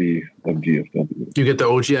and beauty of GSW. You get the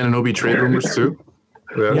OG Anunoby trade rumors too.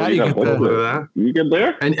 Yeah, you get that. You get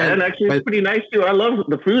there, and actually it's pretty nice too. I love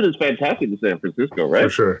the food is fantastic in San Francisco, right? For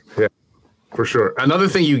sure, yeah. For sure. Another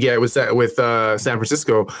thing you get with San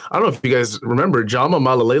Francisco, I don't know if you guys remember Jama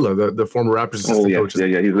Malalela, the former Raptors assistant coach.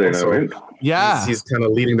 Yeah, he's there now, right? Yeah. He's kind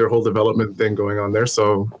of leading their whole development thing going on there.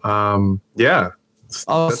 So, Also,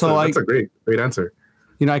 that's a great answer.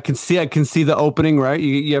 I can see the opening, right?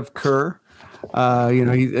 You have Kerr.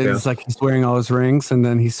 It's like he's wearing all his rings, and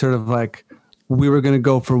then he's sort of like, we were going to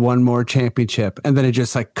go for one more championship, and then it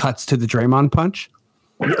just like cuts to the Draymond punch.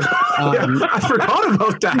 I forgot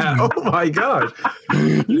about that. Oh my god!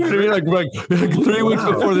 You know what I mean? Like 3 weeks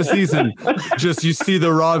before the season, just you see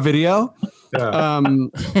the raw video. Yeah.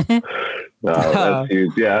 No, that's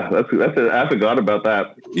huge. Yeah, that's it. I forgot about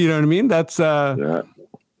that. You know what I mean? That's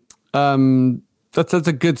that's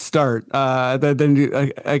a good start.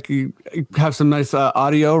 Then I have some nice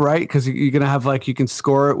audio, right? Because you're gonna have like you can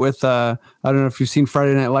score it with. I don't know if you've seen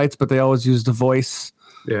Friday Night Lights, but they always use the voice.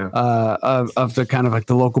 Of the kind of like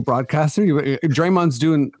the local broadcaster. Draymond's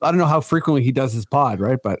doing. I don't know how frequently he does his pod,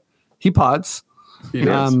 right? But he pods. He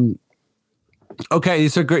does. Okay,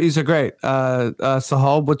 these are great.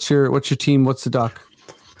 Sahal, what's your team? What's the Duck?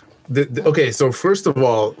 Okay, so first of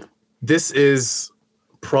all, this is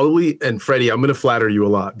probably, and Freddie, I'm going to flatter you a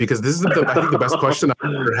lot because this is I think the best question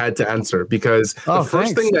I've ever had to answer because the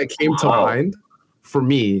first thing that came to mind for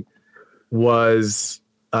me was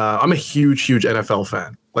I'm a huge NFL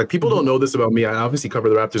fan. Like people don't know this about me. I obviously cover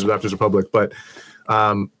the Raptors with Raptors Republic, but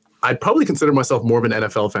I'd probably consider myself more of an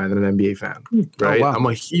NFL fan than an NBA fan, right? Oh, wow. I'm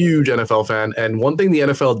a huge NFL fan. And one thing the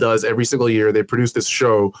NFL does every single year, they produce this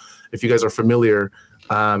show, if you guys are familiar,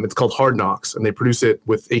 it's called Hard Knocks, and they produce it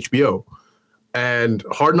with HBO. And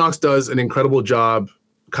Hard Knocks does an incredible job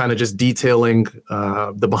kind of just detailing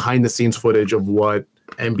the behind-the-scenes footage of what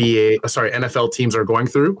NFL teams are going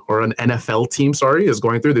through, or an NFL team, is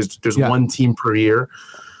going through. There's one team per year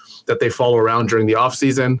that they follow around during the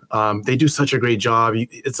offseason. They do such a great job.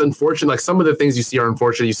 It's unfortunate. Like some of the things you see are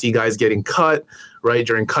unfortunate. You see guys getting cut, right,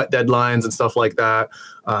 during cut deadlines and stuff like that.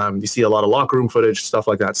 You see a lot of locker room footage, stuff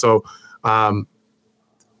like that. So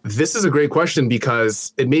this is a great question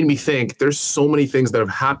because it made me think there's so many things that have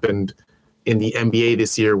happened in the NBA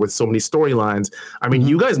this year with so many storylines. I mean,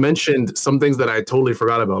 you guys mentioned some things that I totally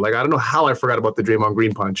forgot about. Like, I don't know how I forgot about the Draymond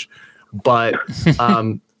Green punch, but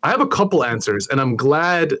I have a couple answers, and I'm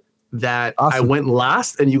glad that I went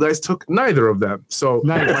last and you guys took neither of them. So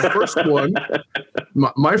my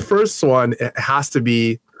first one it has to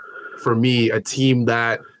be, for me, a team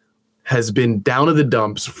that has been down in the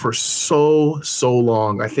dumps for so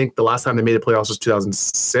long. I think the last time they made the playoffs was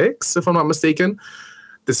 2006, if I'm not mistaken.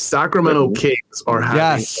 The Sacramento Kings are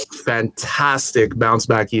having a fantastic bounce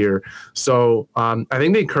back year. So I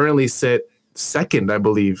think they currently sit second, I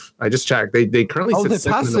believe. I just checked. They currently sit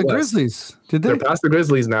second. Passed the Grizzlies. Did they? They're past the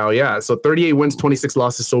Grizzlies now, yeah. So 38 wins, 26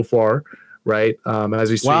 losses so far, right?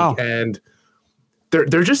 As we speak. Wow. And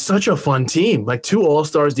they're just such a fun team. Like 2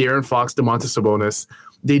 All-Stars, De'Aaron Fox, Domantas Sabonis.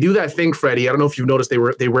 They do that thing, Freddie. I don't know if you've noticed they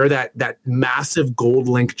wear that massive gold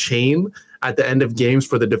link chain at the end of games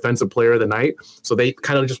for the defensive player of the night. So they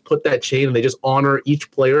kind of just put that chain and they just honor each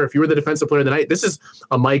player. If you were the defensive player of the night, this is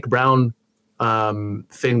a Mike Brown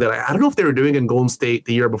thing that I don't know if they were doing in Golden State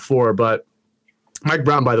the year before, but Mike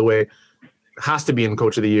Brown, by the way, has to be in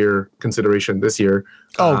Coach of the Year consideration this year.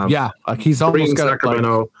 He's almost got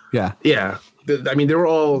Sacramento. Yeah. I mean, they were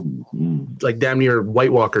all like damn near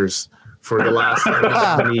White Walkers for the last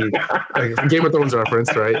Game of Thrones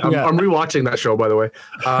reference, right? I'm rewatching that show, by the way.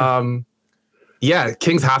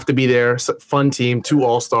 Kings have to be there. Fun team, 2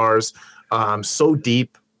 All-Stars, so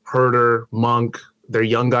deep. Herter, Monk, their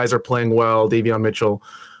young guys are playing well. Davion Mitchell.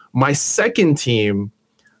 My second team,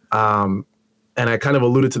 and I kind of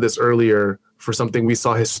alluded to this earlier, for something we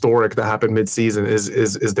saw historic that happened mid-season is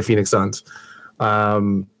the Phoenix Suns.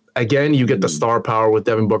 Again, you get the star power with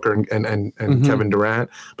Devin Booker and Kevin Durant,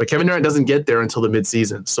 but Kevin Durant doesn't get there until the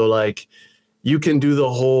mid-season. So like, you can do the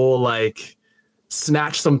whole like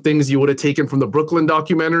snatch some things you would have taken from the Brooklyn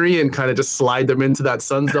documentary and kind of just slide them into that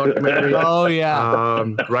Suns documentary. Oh yeah,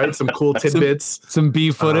 right. Some cool tidbits, some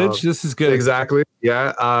B footage. This is good. Exactly.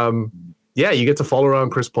 Yeah. You get to follow around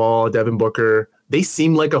Chris Paul, Devin Booker. They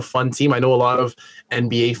seem like a fun team. I know a lot of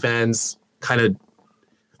NBA fans kind of,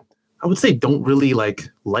 I would say, don't really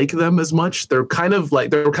like them as much. They're kind of like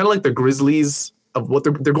the Grizzlies of what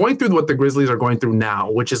they're going through, what the Grizzlies are going through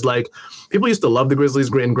now, which is like, people used to love the Grizzlies,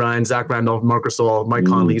 grit and grind, Zach Randolph, Marc Gasol, Mike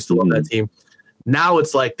Conley used to love that team. Now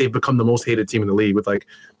it's like they've become the most hated team in the league with like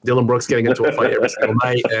Dylan Brooks getting into a fight every single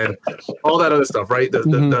night and all that other stuff, right?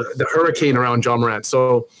 The hurricane around John Morant.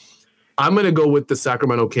 So I'm going to go with the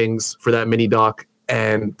Sacramento Kings for that mini doc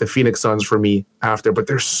and the Phoenix Suns for me after. But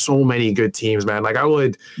there's so many good teams, man. Like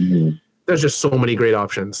there's just so many great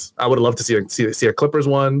options. I would have loved to see a Clippers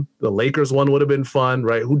one. The Lakers one would have been fun,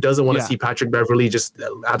 right? Who doesn't want to see Patrick Beverley just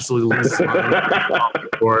absolutely lose his mind?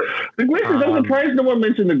 The Grizzlies, I'm surprised no one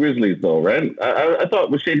mentioned the Grizzlies, though, right? I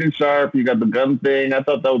thought with Shaden Sharp, you got the gun thing. I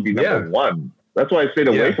thought that would be number one. That's why I stayed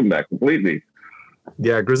away from that completely.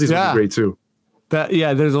 Yeah, Grizzlies would be great, too.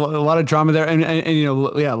 There's a lot of drama there, and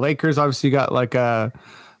Lakers obviously got like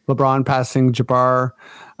LeBron passing Jabbar,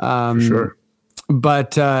 For sure.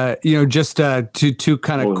 But just two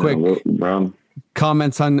kind of quick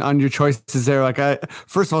comments on your choices there. Like,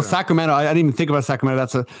 first of all, Sacramento. I didn't even think about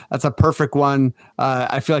Sacramento. That's a perfect one.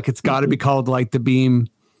 I feel like it's got to be called like the Beam.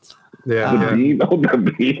 The Beam. Oh, the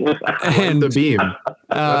Beam. And the Beam.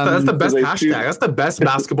 That's the best hashtag. That's the best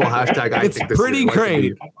basketball hashtag. I it's think this pretty is.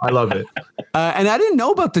 great. I love it. And I didn't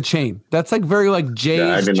know about the chain. That's like very like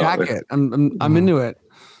Jay's jacket. I'm into it.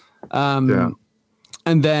 And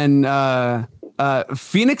then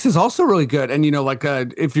Phoenix is also really good. And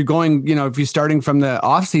if you're going, if you're starting from the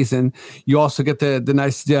off season, you also get the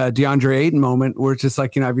nice DeAndre Ayton moment where it's just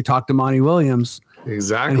like, have you talked to Monty Williams?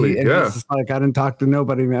 Exactly. And he's just like, I didn't talk to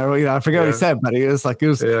nobody, man. I forget what he said, but it was like it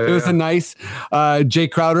was a nice Jay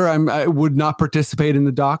Crowder. I would not participate in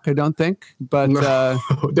the doc, I don't think, but no,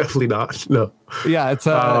 definitely not. No. Yeah, it's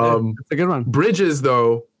a good one. Bridges,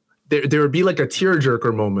 though, there would be like a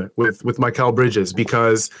tearjerker moment with Mikal Bridges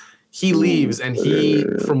because he leaves and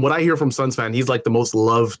from what I hear from Suns fan, he's like the most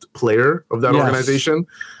loved player of that organization.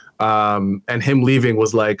 And him leaving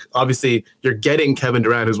was like, obviously you're getting Kevin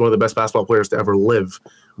Durant, who's one of the best basketball players to ever live,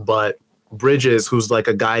 but Bridges, who's like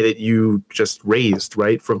a guy that you just raised,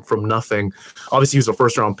 right, from nothing. Obviously he was a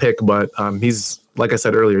first round pick, but he's, like I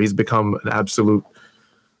said earlier, he's become an absolute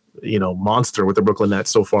monster with the Brooklyn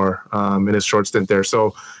Nets so far in his short stint there.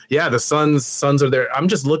 So yeah, the Suns are there. I'm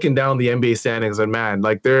just looking down the NBA standings and man,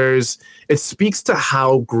 like it speaks to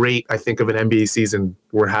how great I think of an NBA season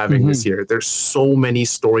we're having this year. There's so many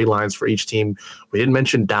storylines for each team. We didn't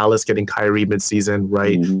mention Dallas getting Kyrie midseason,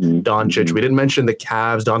 right? Doncic. We didn't mention the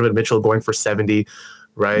Cavs, Donovan Mitchell going for 70,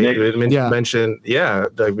 right? We didn't mention,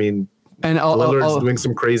 I mean, and Lillard's doing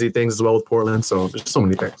some crazy things as well with Portland. So there's so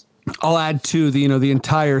many things. I'll add to the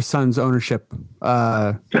entire Suns ownership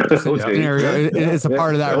scenario is a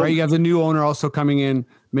part of that, right? You have the new owner also coming in,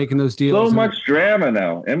 making those deals. So much drama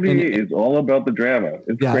now. NBA is all about the drama.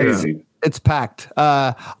 It's crazy. It's packed.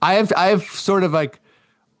 I have sort of like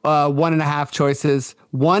 1.5 choices.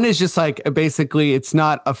 One is just like basically it's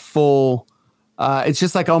not a full. It's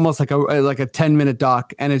just like almost like a 10-minute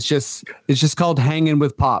doc, and it's just called Hanging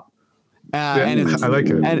with Pop. And I like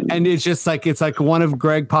it. And it's just like it's like one of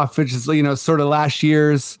Greg Popovich's, sort of last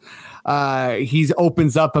year's. He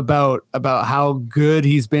opens up about how good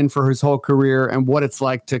he's been for his whole career and what it's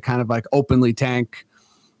like to kind of like openly tank,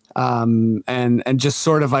 and just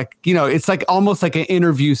sort of like it's like almost like an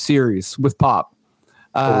interview series with Pop.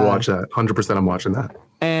 We'll watch that. 100%. I'm watching that.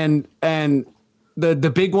 And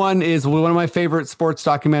the big one is one of my favorite sports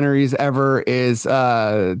documentaries ever is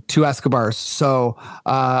Two Escobars. So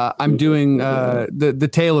I'm doing the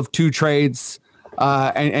tale of two trades,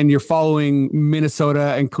 and you're following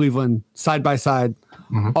Minnesota and Cleveland side by side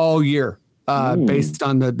all year based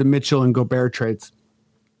on the Mitchell and Gobert trades.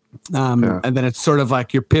 And then it's sort of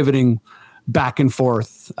like you're pivoting back and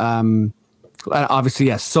forth. Obviously,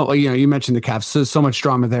 yes. So you mentioned the Cavs, so much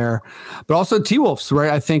drama there, but also T-Wolves,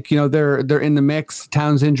 right? I think they're in the mix.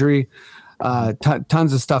 Towns injury,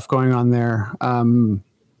 tons of stuff going on there.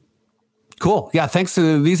 Cool. Yeah. Thanks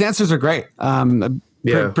to these answers are great.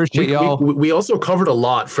 Appreciate y'all. We also covered a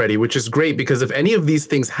lot, Freddie, which is great because if any of these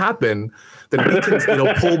things happen, then we can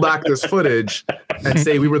pull back this footage and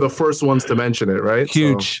say we were the first ones to mention it, right?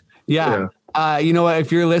 Huge. So, yeah. You know what?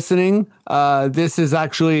 If you're listening, this is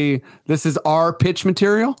our pitch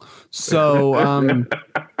material. So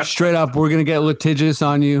straight up, we're gonna get litigious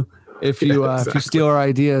on you if you steal our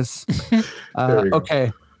ideas.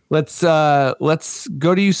 Okay, let's go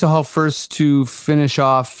to you, Sahal, first to finish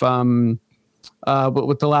off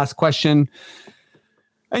with the last question.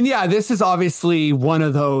 And yeah, this is obviously one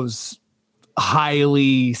of those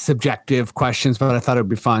highly subjective questions, but I thought it would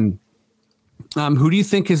be fun. Who do you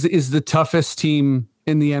think is the toughest team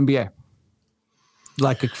in the NBA?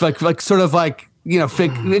 Like sort of like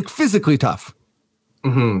physically tough.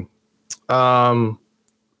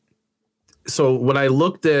 So when I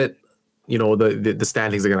looked at the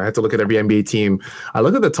standings again, I had to look at every NBA team. I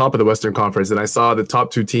looked at the top of the Western Conference and I saw the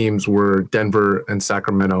top two teams were Denver and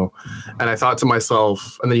Sacramento, and I thought to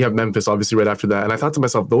myself, and then you have Memphis obviously right after that, and I thought to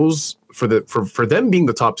myself, those for them being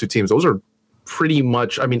the top two teams, those are pretty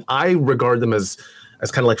much, I mean, I regard them as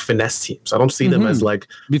kind of like finesse teams. I don't see them as like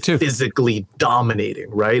physically dominating,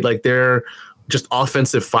 right? Like they're just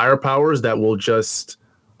offensive firepowers that will just,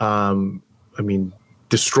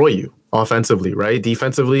 destroy you offensively, right?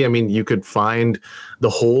 Defensively, I mean, you could find the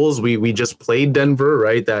holes. We just played Denver,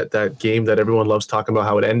 right? That game that everyone loves talking about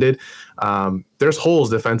how it ended. There's holes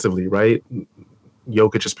defensively, right?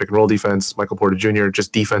 Jokic's pick and roll defense, Michael Porter Jr.,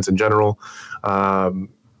 just defense in general.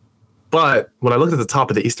 But when I looked at the top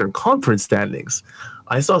of the Eastern Conference standings,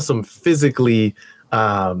 I saw some physically,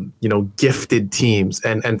 gifted teams.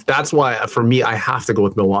 And that's why, for me, I have to go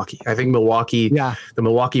with Milwaukee. I think the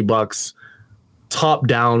Milwaukee Bucks, top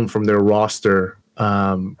down from their roster,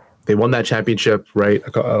 they won that championship, right?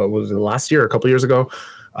 Was it last year or a couple years ago?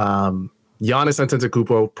 Giannis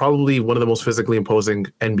Antetokounmpo, probably one of the most physically imposing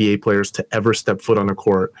NBA players to ever step foot on a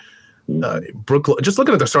court. Just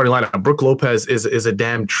looking at the starting lineup, Brook Lopez is a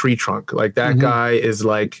damn tree trunk. Like that guy is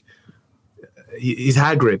like he's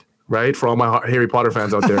Hagrid, right? For all my Harry Potter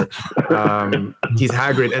fans out there, he's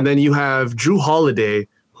Hagrid. And then you have Drew Holiday,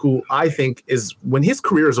 who I think is, when his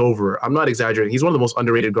career is over, I'm not exaggerating, he's one of the most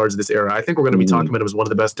underrated guards of this era. I think we're going to be talking about him as one of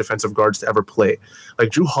the best defensive guards to ever play. Like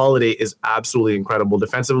Drew Holiday is absolutely incredible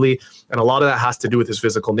defensively, and a lot of that has to do with his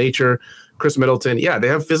physical nature. Chris Middleton, they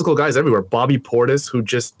have physical guys everywhere. Bobby Portis, who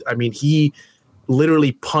he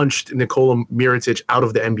literally punched Nikola Mirotic out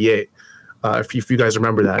of the NBA. If you guys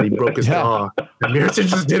remember that, he broke his jaw, and Mirotic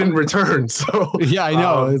just didn't return. So I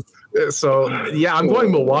know. I'm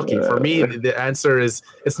going Milwaukee. For me, the answer is,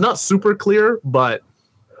 it's not super clear, but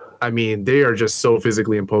I mean, they are just so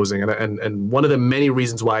physically imposing, and one of the many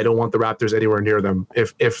reasons why I don't want the Raptors anywhere near them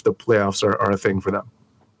if the playoffs are a thing for them.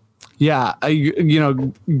 Yeah,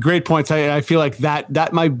 great points. I feel like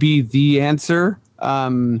that might be the answer.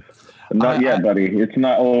 Not yet, buddy. It's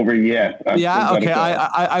not over yet. Okay.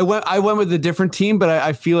 I went with a different team, but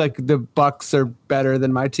I feel like the Bucks are better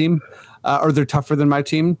than my team, or they're tougher than my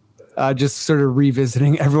team. Just sort of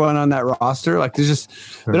revisiting everyone on that roster, like they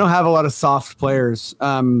don't have a lot of soft players.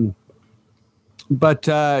 Who's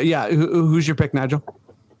your pick, Nigel?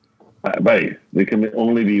 Buddy, there can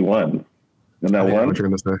only be one, and that one. What you're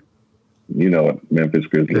gonna say? You know what, Memphis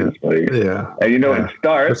Grizzlies, buddy. Yeah, and it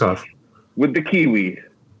starts with the Kiwi,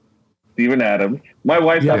 Steven Adams. My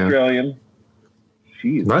wife's Australian.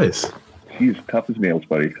 She's nice. She's tough as nails,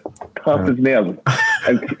 buddy. Tough as nails.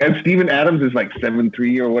 And Steven Adams is like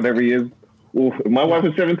 7'3" or whatever he is. Oof, if my wife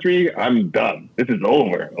is 7'3", I'm done. This is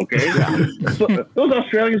over, okay? So, those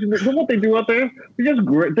Australians, you know what they do out there?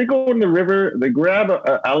 They go in the river, they grab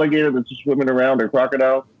an alligator that's just swimming around, or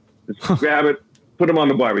crocodile, just grab it, put them on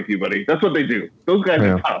the barbecue, buddy. That's what they do. Those guys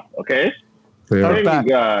are tough, okay? Then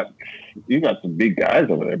you got some big guys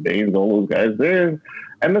over there, Baines, all those guys there.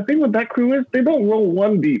 And the thing with that crew is they don't roll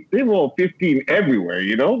one deep. They roll 15 everywhere,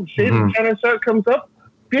 Shaden Shannon Sharp comes up,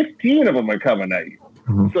 15 of them are coming at you.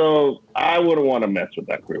 So I wouldn't want to mess with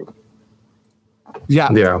that crew.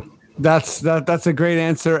 Yeah. That's a great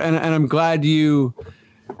answer, and I'm glad you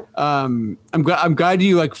I'm glad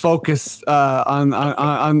you like focus on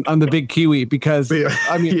the big Kiwi, because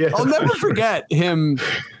I'll never forget him.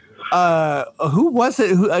 Who was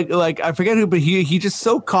it? I forget who, but he just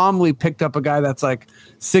so calmly picked up a guy that's like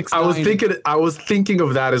 6'9". I was thinking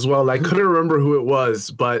of that as well. I couldn't remember who it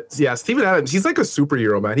was, but yeah, Steven Adams. He's like a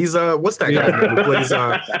superhero, man. He's what's that guy who plays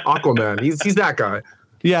Aquaman? He's that guy.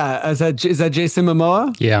 Yeah, is that Jason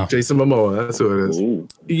Momoa? Yeah, Jason Momoa. That's who it is. Ooh.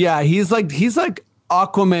 Yeah, he's like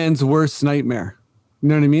Aquaman's worst nightmare. You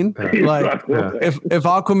know what I mean? Like if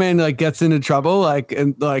Aquaman like gets into trouble,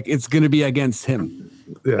 it's gonna be against him.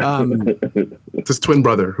 Yeah, it's his twin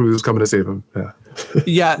brother who's coming to save him.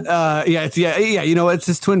 It's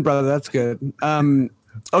his twin brother. That's good.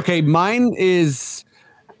 Okay, mine is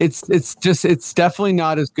it's definitely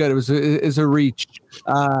not as good. It was a reach.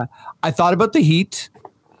 I thought about the Heat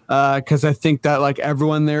because I think that like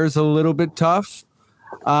everyone there is a little bit tough.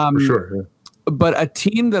 For sure. Yeah. But a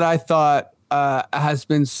team that I thought has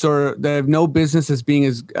been they have no business as being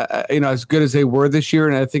as good as they were this year,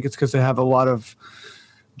 and I think it's because they have a lot of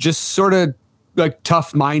just sort of like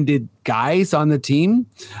tough-minded guys on the team,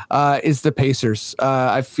 is the Pacers.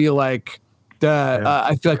 I feel like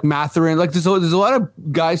Mathurin, like there's a lot of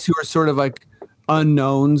guys who are sort of like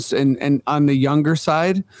unknowns and on the younger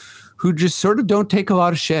side who just sort of don't take a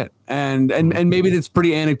lot of shit. And maybe that's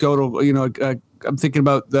pretty anecdotal. I'm thinking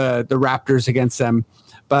about the Raptors against them.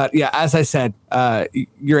 But yeah, as I said,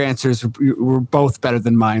 your answers were both better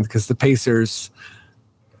than mine, because the Pacers,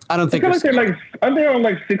 I don't think aren't they on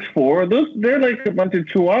like 6'4"? They're like a bunch of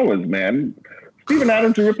chihuahuas, man. Steven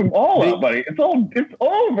Adams to rip them all out, buddy. It's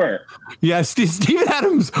over. Yeah, Steven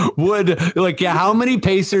Adams would how many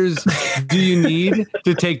Pacers do you need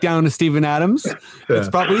to take down a Steven Adams? Yeah. It's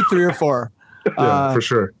probably 3 or 4. Yeah, for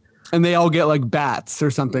sure. And they all get like bats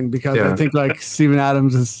or something, because I think like Steven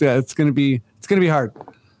Adams is it's gonna be hard.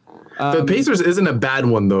 The Pacers isn't a bad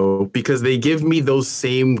one though, because they give me those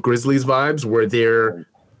same Grizzlies vibes where they're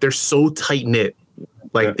so tight knit.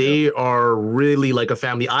 Like they are really like a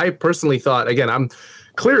family. I personally thought, again, I'm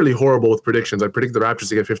clearly horrible with predictions. I predicted the Raptors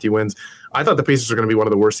to get 50 wins. I thought the Pacers were going to be one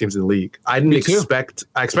of the worst teams in the league. I expected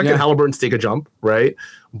Halliburton to take a jump, right?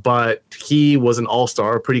 But he was an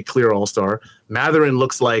all-star, a pretty clear all-star. Mathurin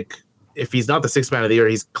looks like, if he's not the sixth man of the year,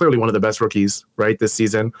 he's clearly one of the best rookies, right, this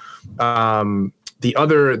season.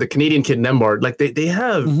 The Canadian kid Nembhard, like they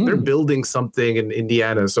have, they're building something in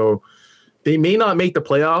Indiana. So they may not make the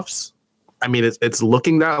playoffs. I mean, it's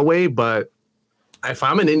looking that way, but if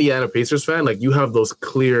I'm an Indiana Pacers fan, like you have those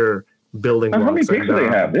clear building blocks. How many picks do they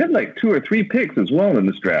have? They have like 2 or 3 picks as well in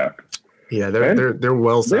this draft. Yeah, they're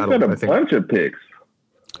well saddled. They've got a bunch of picks.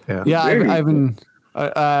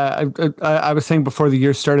 I was saying before the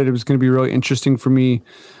year started, it was going to be really interesting for me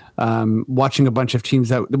watching a bunch of teams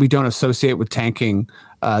that we don't associate with tanking,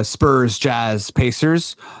 Spurs, Jazz,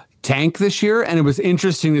 Pacers, tank this year. And it was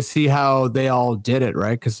interesting to see how they all did it,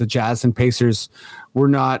 right? Because the Jazz and Pacers were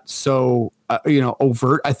not so,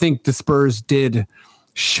 overt. I think the Spurs did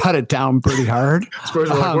shut it down pretty hard. Spurs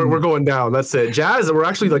are like, we're going down. That's it. Jazz were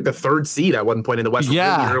actually like the 3rd seed at one point in the West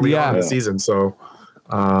early on in the season. So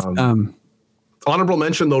honorable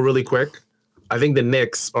mention, though, really quick. I think the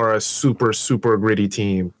Knicks are a super, super gritty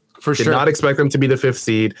team. Did not expect them to be the 5th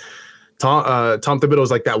seed. Tom Thibodeau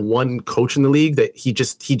is like that one coach in the league that he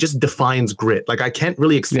just defines grit. Like I can't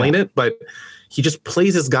really explain it, but he just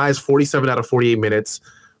plays his guys 47 out of 48 minutes.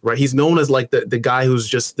 Right, he's known as like the guy who's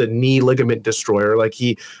just the knee ligament destroyer. Like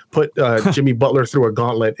he put Jimmy Butler through a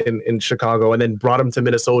gauntlet in Chicago and then brought him to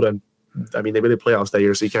Minnesota. I mean, they made the playoffs that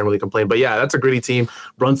year, so you can't really complain. But yeah, that's a gritty team.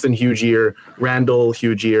 Brunson, huge year. Randall,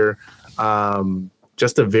 huge year.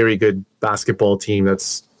 Just a very good basketball team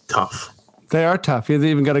that's tough. They are tough. They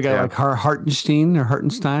even got a guy like Hartenstein.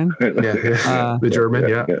 The German,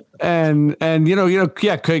 and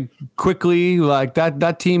quickly like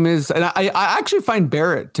that team is. And I actually find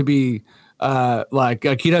Barrett to be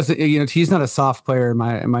he doesn't. He's not a soft player in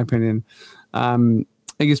my opinion. I think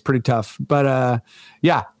he's pretty tough. But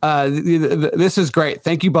this is great.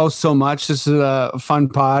 Thank you both so much. This is a fun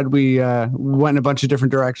pod. We went in a bunch of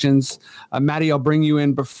different directions. Maddie, I'll bring you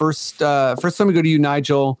in, but first let me go to you,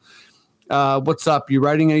 Nigel. What's up? You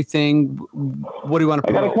writing anything? What do you want to?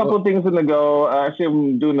 I got a couple of things in the go. Actually,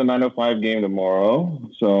 I'm doing the 9:05 game tomorrow,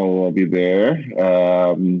 so I'll be there.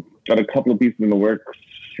 Got a couple of pieces in the works.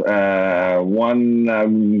 One,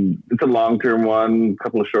 it's a long-term one. A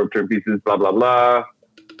couple of short-term pieces. Blah blah blah.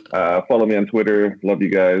 Follow me on Twitter. Love you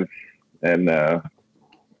guys. And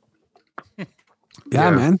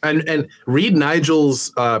man. And read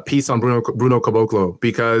Nigel's piece on Bruno Caboclo,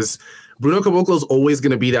 because Bruno Caboclo is always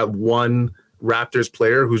going to be that one Raptors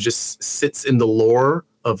player who just sits in the lore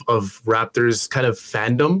of Raptors kind of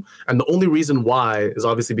fandom. And the only reason why is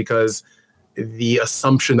obviously because the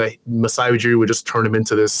assumption that Masai Ujiri would just turn him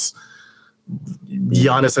into this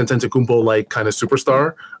Giannis Antetokounmpo-like kind of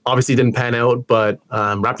superstar. Obviously didn't pan out, but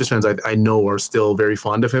Raptors fans I know are still very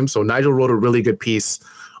fond of him. So Nigel wrote a really good piece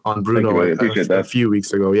on Bruno a few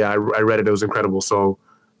weeks ago. Yeah, I read it. It was incredible. So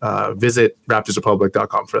visit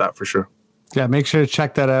RaptorsRepublic.com for that for sure. Yeah, make sure to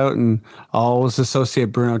check that out, and I'll always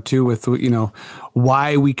associate Bruno too with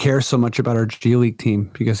why we care so much about our G League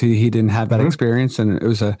team, because he didn't have that experience, and it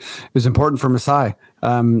was important for Masai.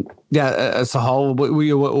 Sahal,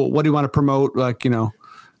 what do you want to promote?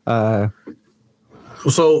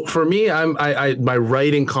 So for me, my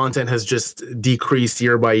writing content has just decreased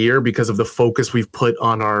year by year because of the focus we've put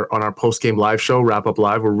on our post game live show, Wrap Up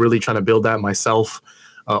Live. We're really trying to build that myself,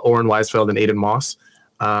 Oren Weisfeld, and Aiden Moss.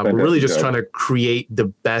 We're really just trying to create the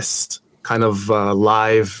best kind of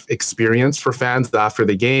live experience for fans after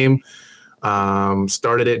the game.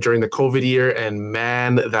 Started it during the COVID year, and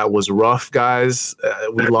man, that was rough, guys.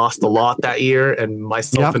 We lost a lot that year, and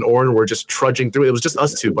myself and Oren were just trudging through. It was just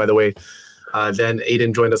us two, by the way. Then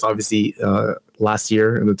Aiden joined us, obviously, last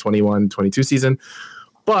year in the 21-22 season.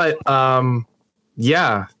 But,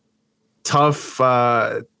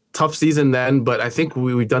 tough season then, but I think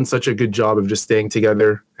we've done such a good job of just staying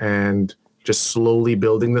together and just slowly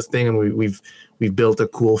building this thing, and we've built a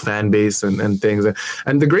cool fan base and things.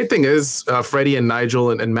 And the great thing is, Freddie and Nigel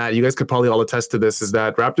and Matt, you guys could probably all attest to this, is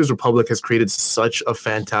that Raptors Republic has created such a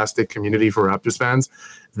fantastic community for Raptors fans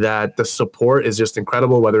that the support is just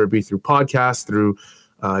incredible, whether it be through podcasts, through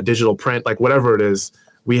digital print, like whatever it is.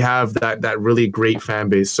 We have that really great fan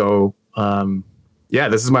base. So,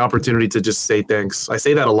 this is my opportunity to just say thanks. I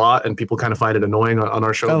say that a lot, and people kind of find it annoying on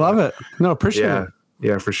our show. I love it. No, appreciate it.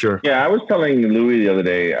 Yeah, for sure. Yeah, I was telling Louis the other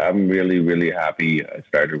day, I'm really, really happy I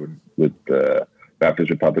started with Raptors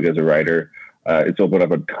Republic as a writer. It's opened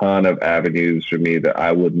up a ton of avenues for me that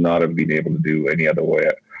I would not have been able to do any other way.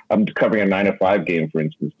 I'm covering a 9 to 5 game, for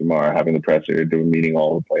instance, tomorrow, having the presser, meeting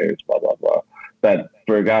all the players, blah, blah, blah. That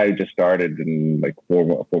for a guy who just started in like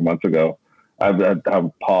 4 months ago, I've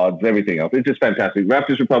pods, everything else. It's just fantastic.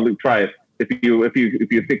 Raptors Republic, try it. If you're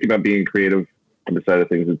thinking about being creative on the side of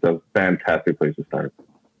things, it's a fantastic place to start.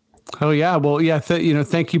 Oh yeah, well yeah,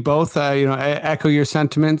 thank you both. I echo your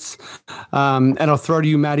sentiments, and I'll throw to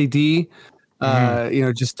you, Matty D.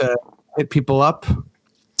 Just to hit people up.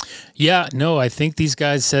 Yeah, no, I think these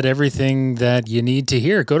guys said everything that you need to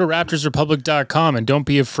hear. Go to raptorsrepublic.com and don't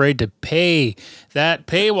be afraid to pay that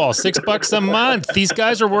paywall, $6 a month. These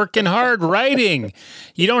guys are working hard writing.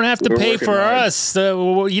 You don't have to pay for us.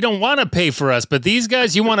 You don't want to pay for us, but these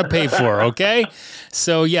guys you want to pay for, okay?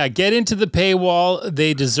 So yeah, get into the paywall.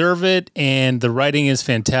 They deserve it, and the writing is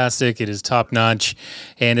fantastic. It is top notch.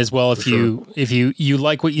 And as well, if you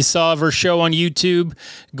like what you saw of our show on YouTube,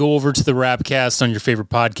 go over to the Rapcast on your favorite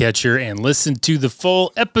podcatcher and listen to the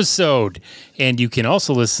full episode. And you can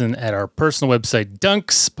also listen at our personal website,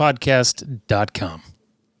 dunkspodcast.com.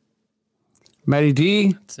 Matty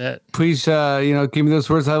D, that's it. Please, give me those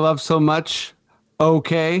words I love so much.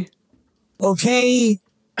 Okay. Listen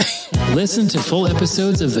to full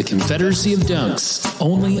episodes of the Confederacy of Dunks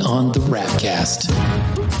only on the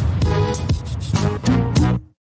Rapcast.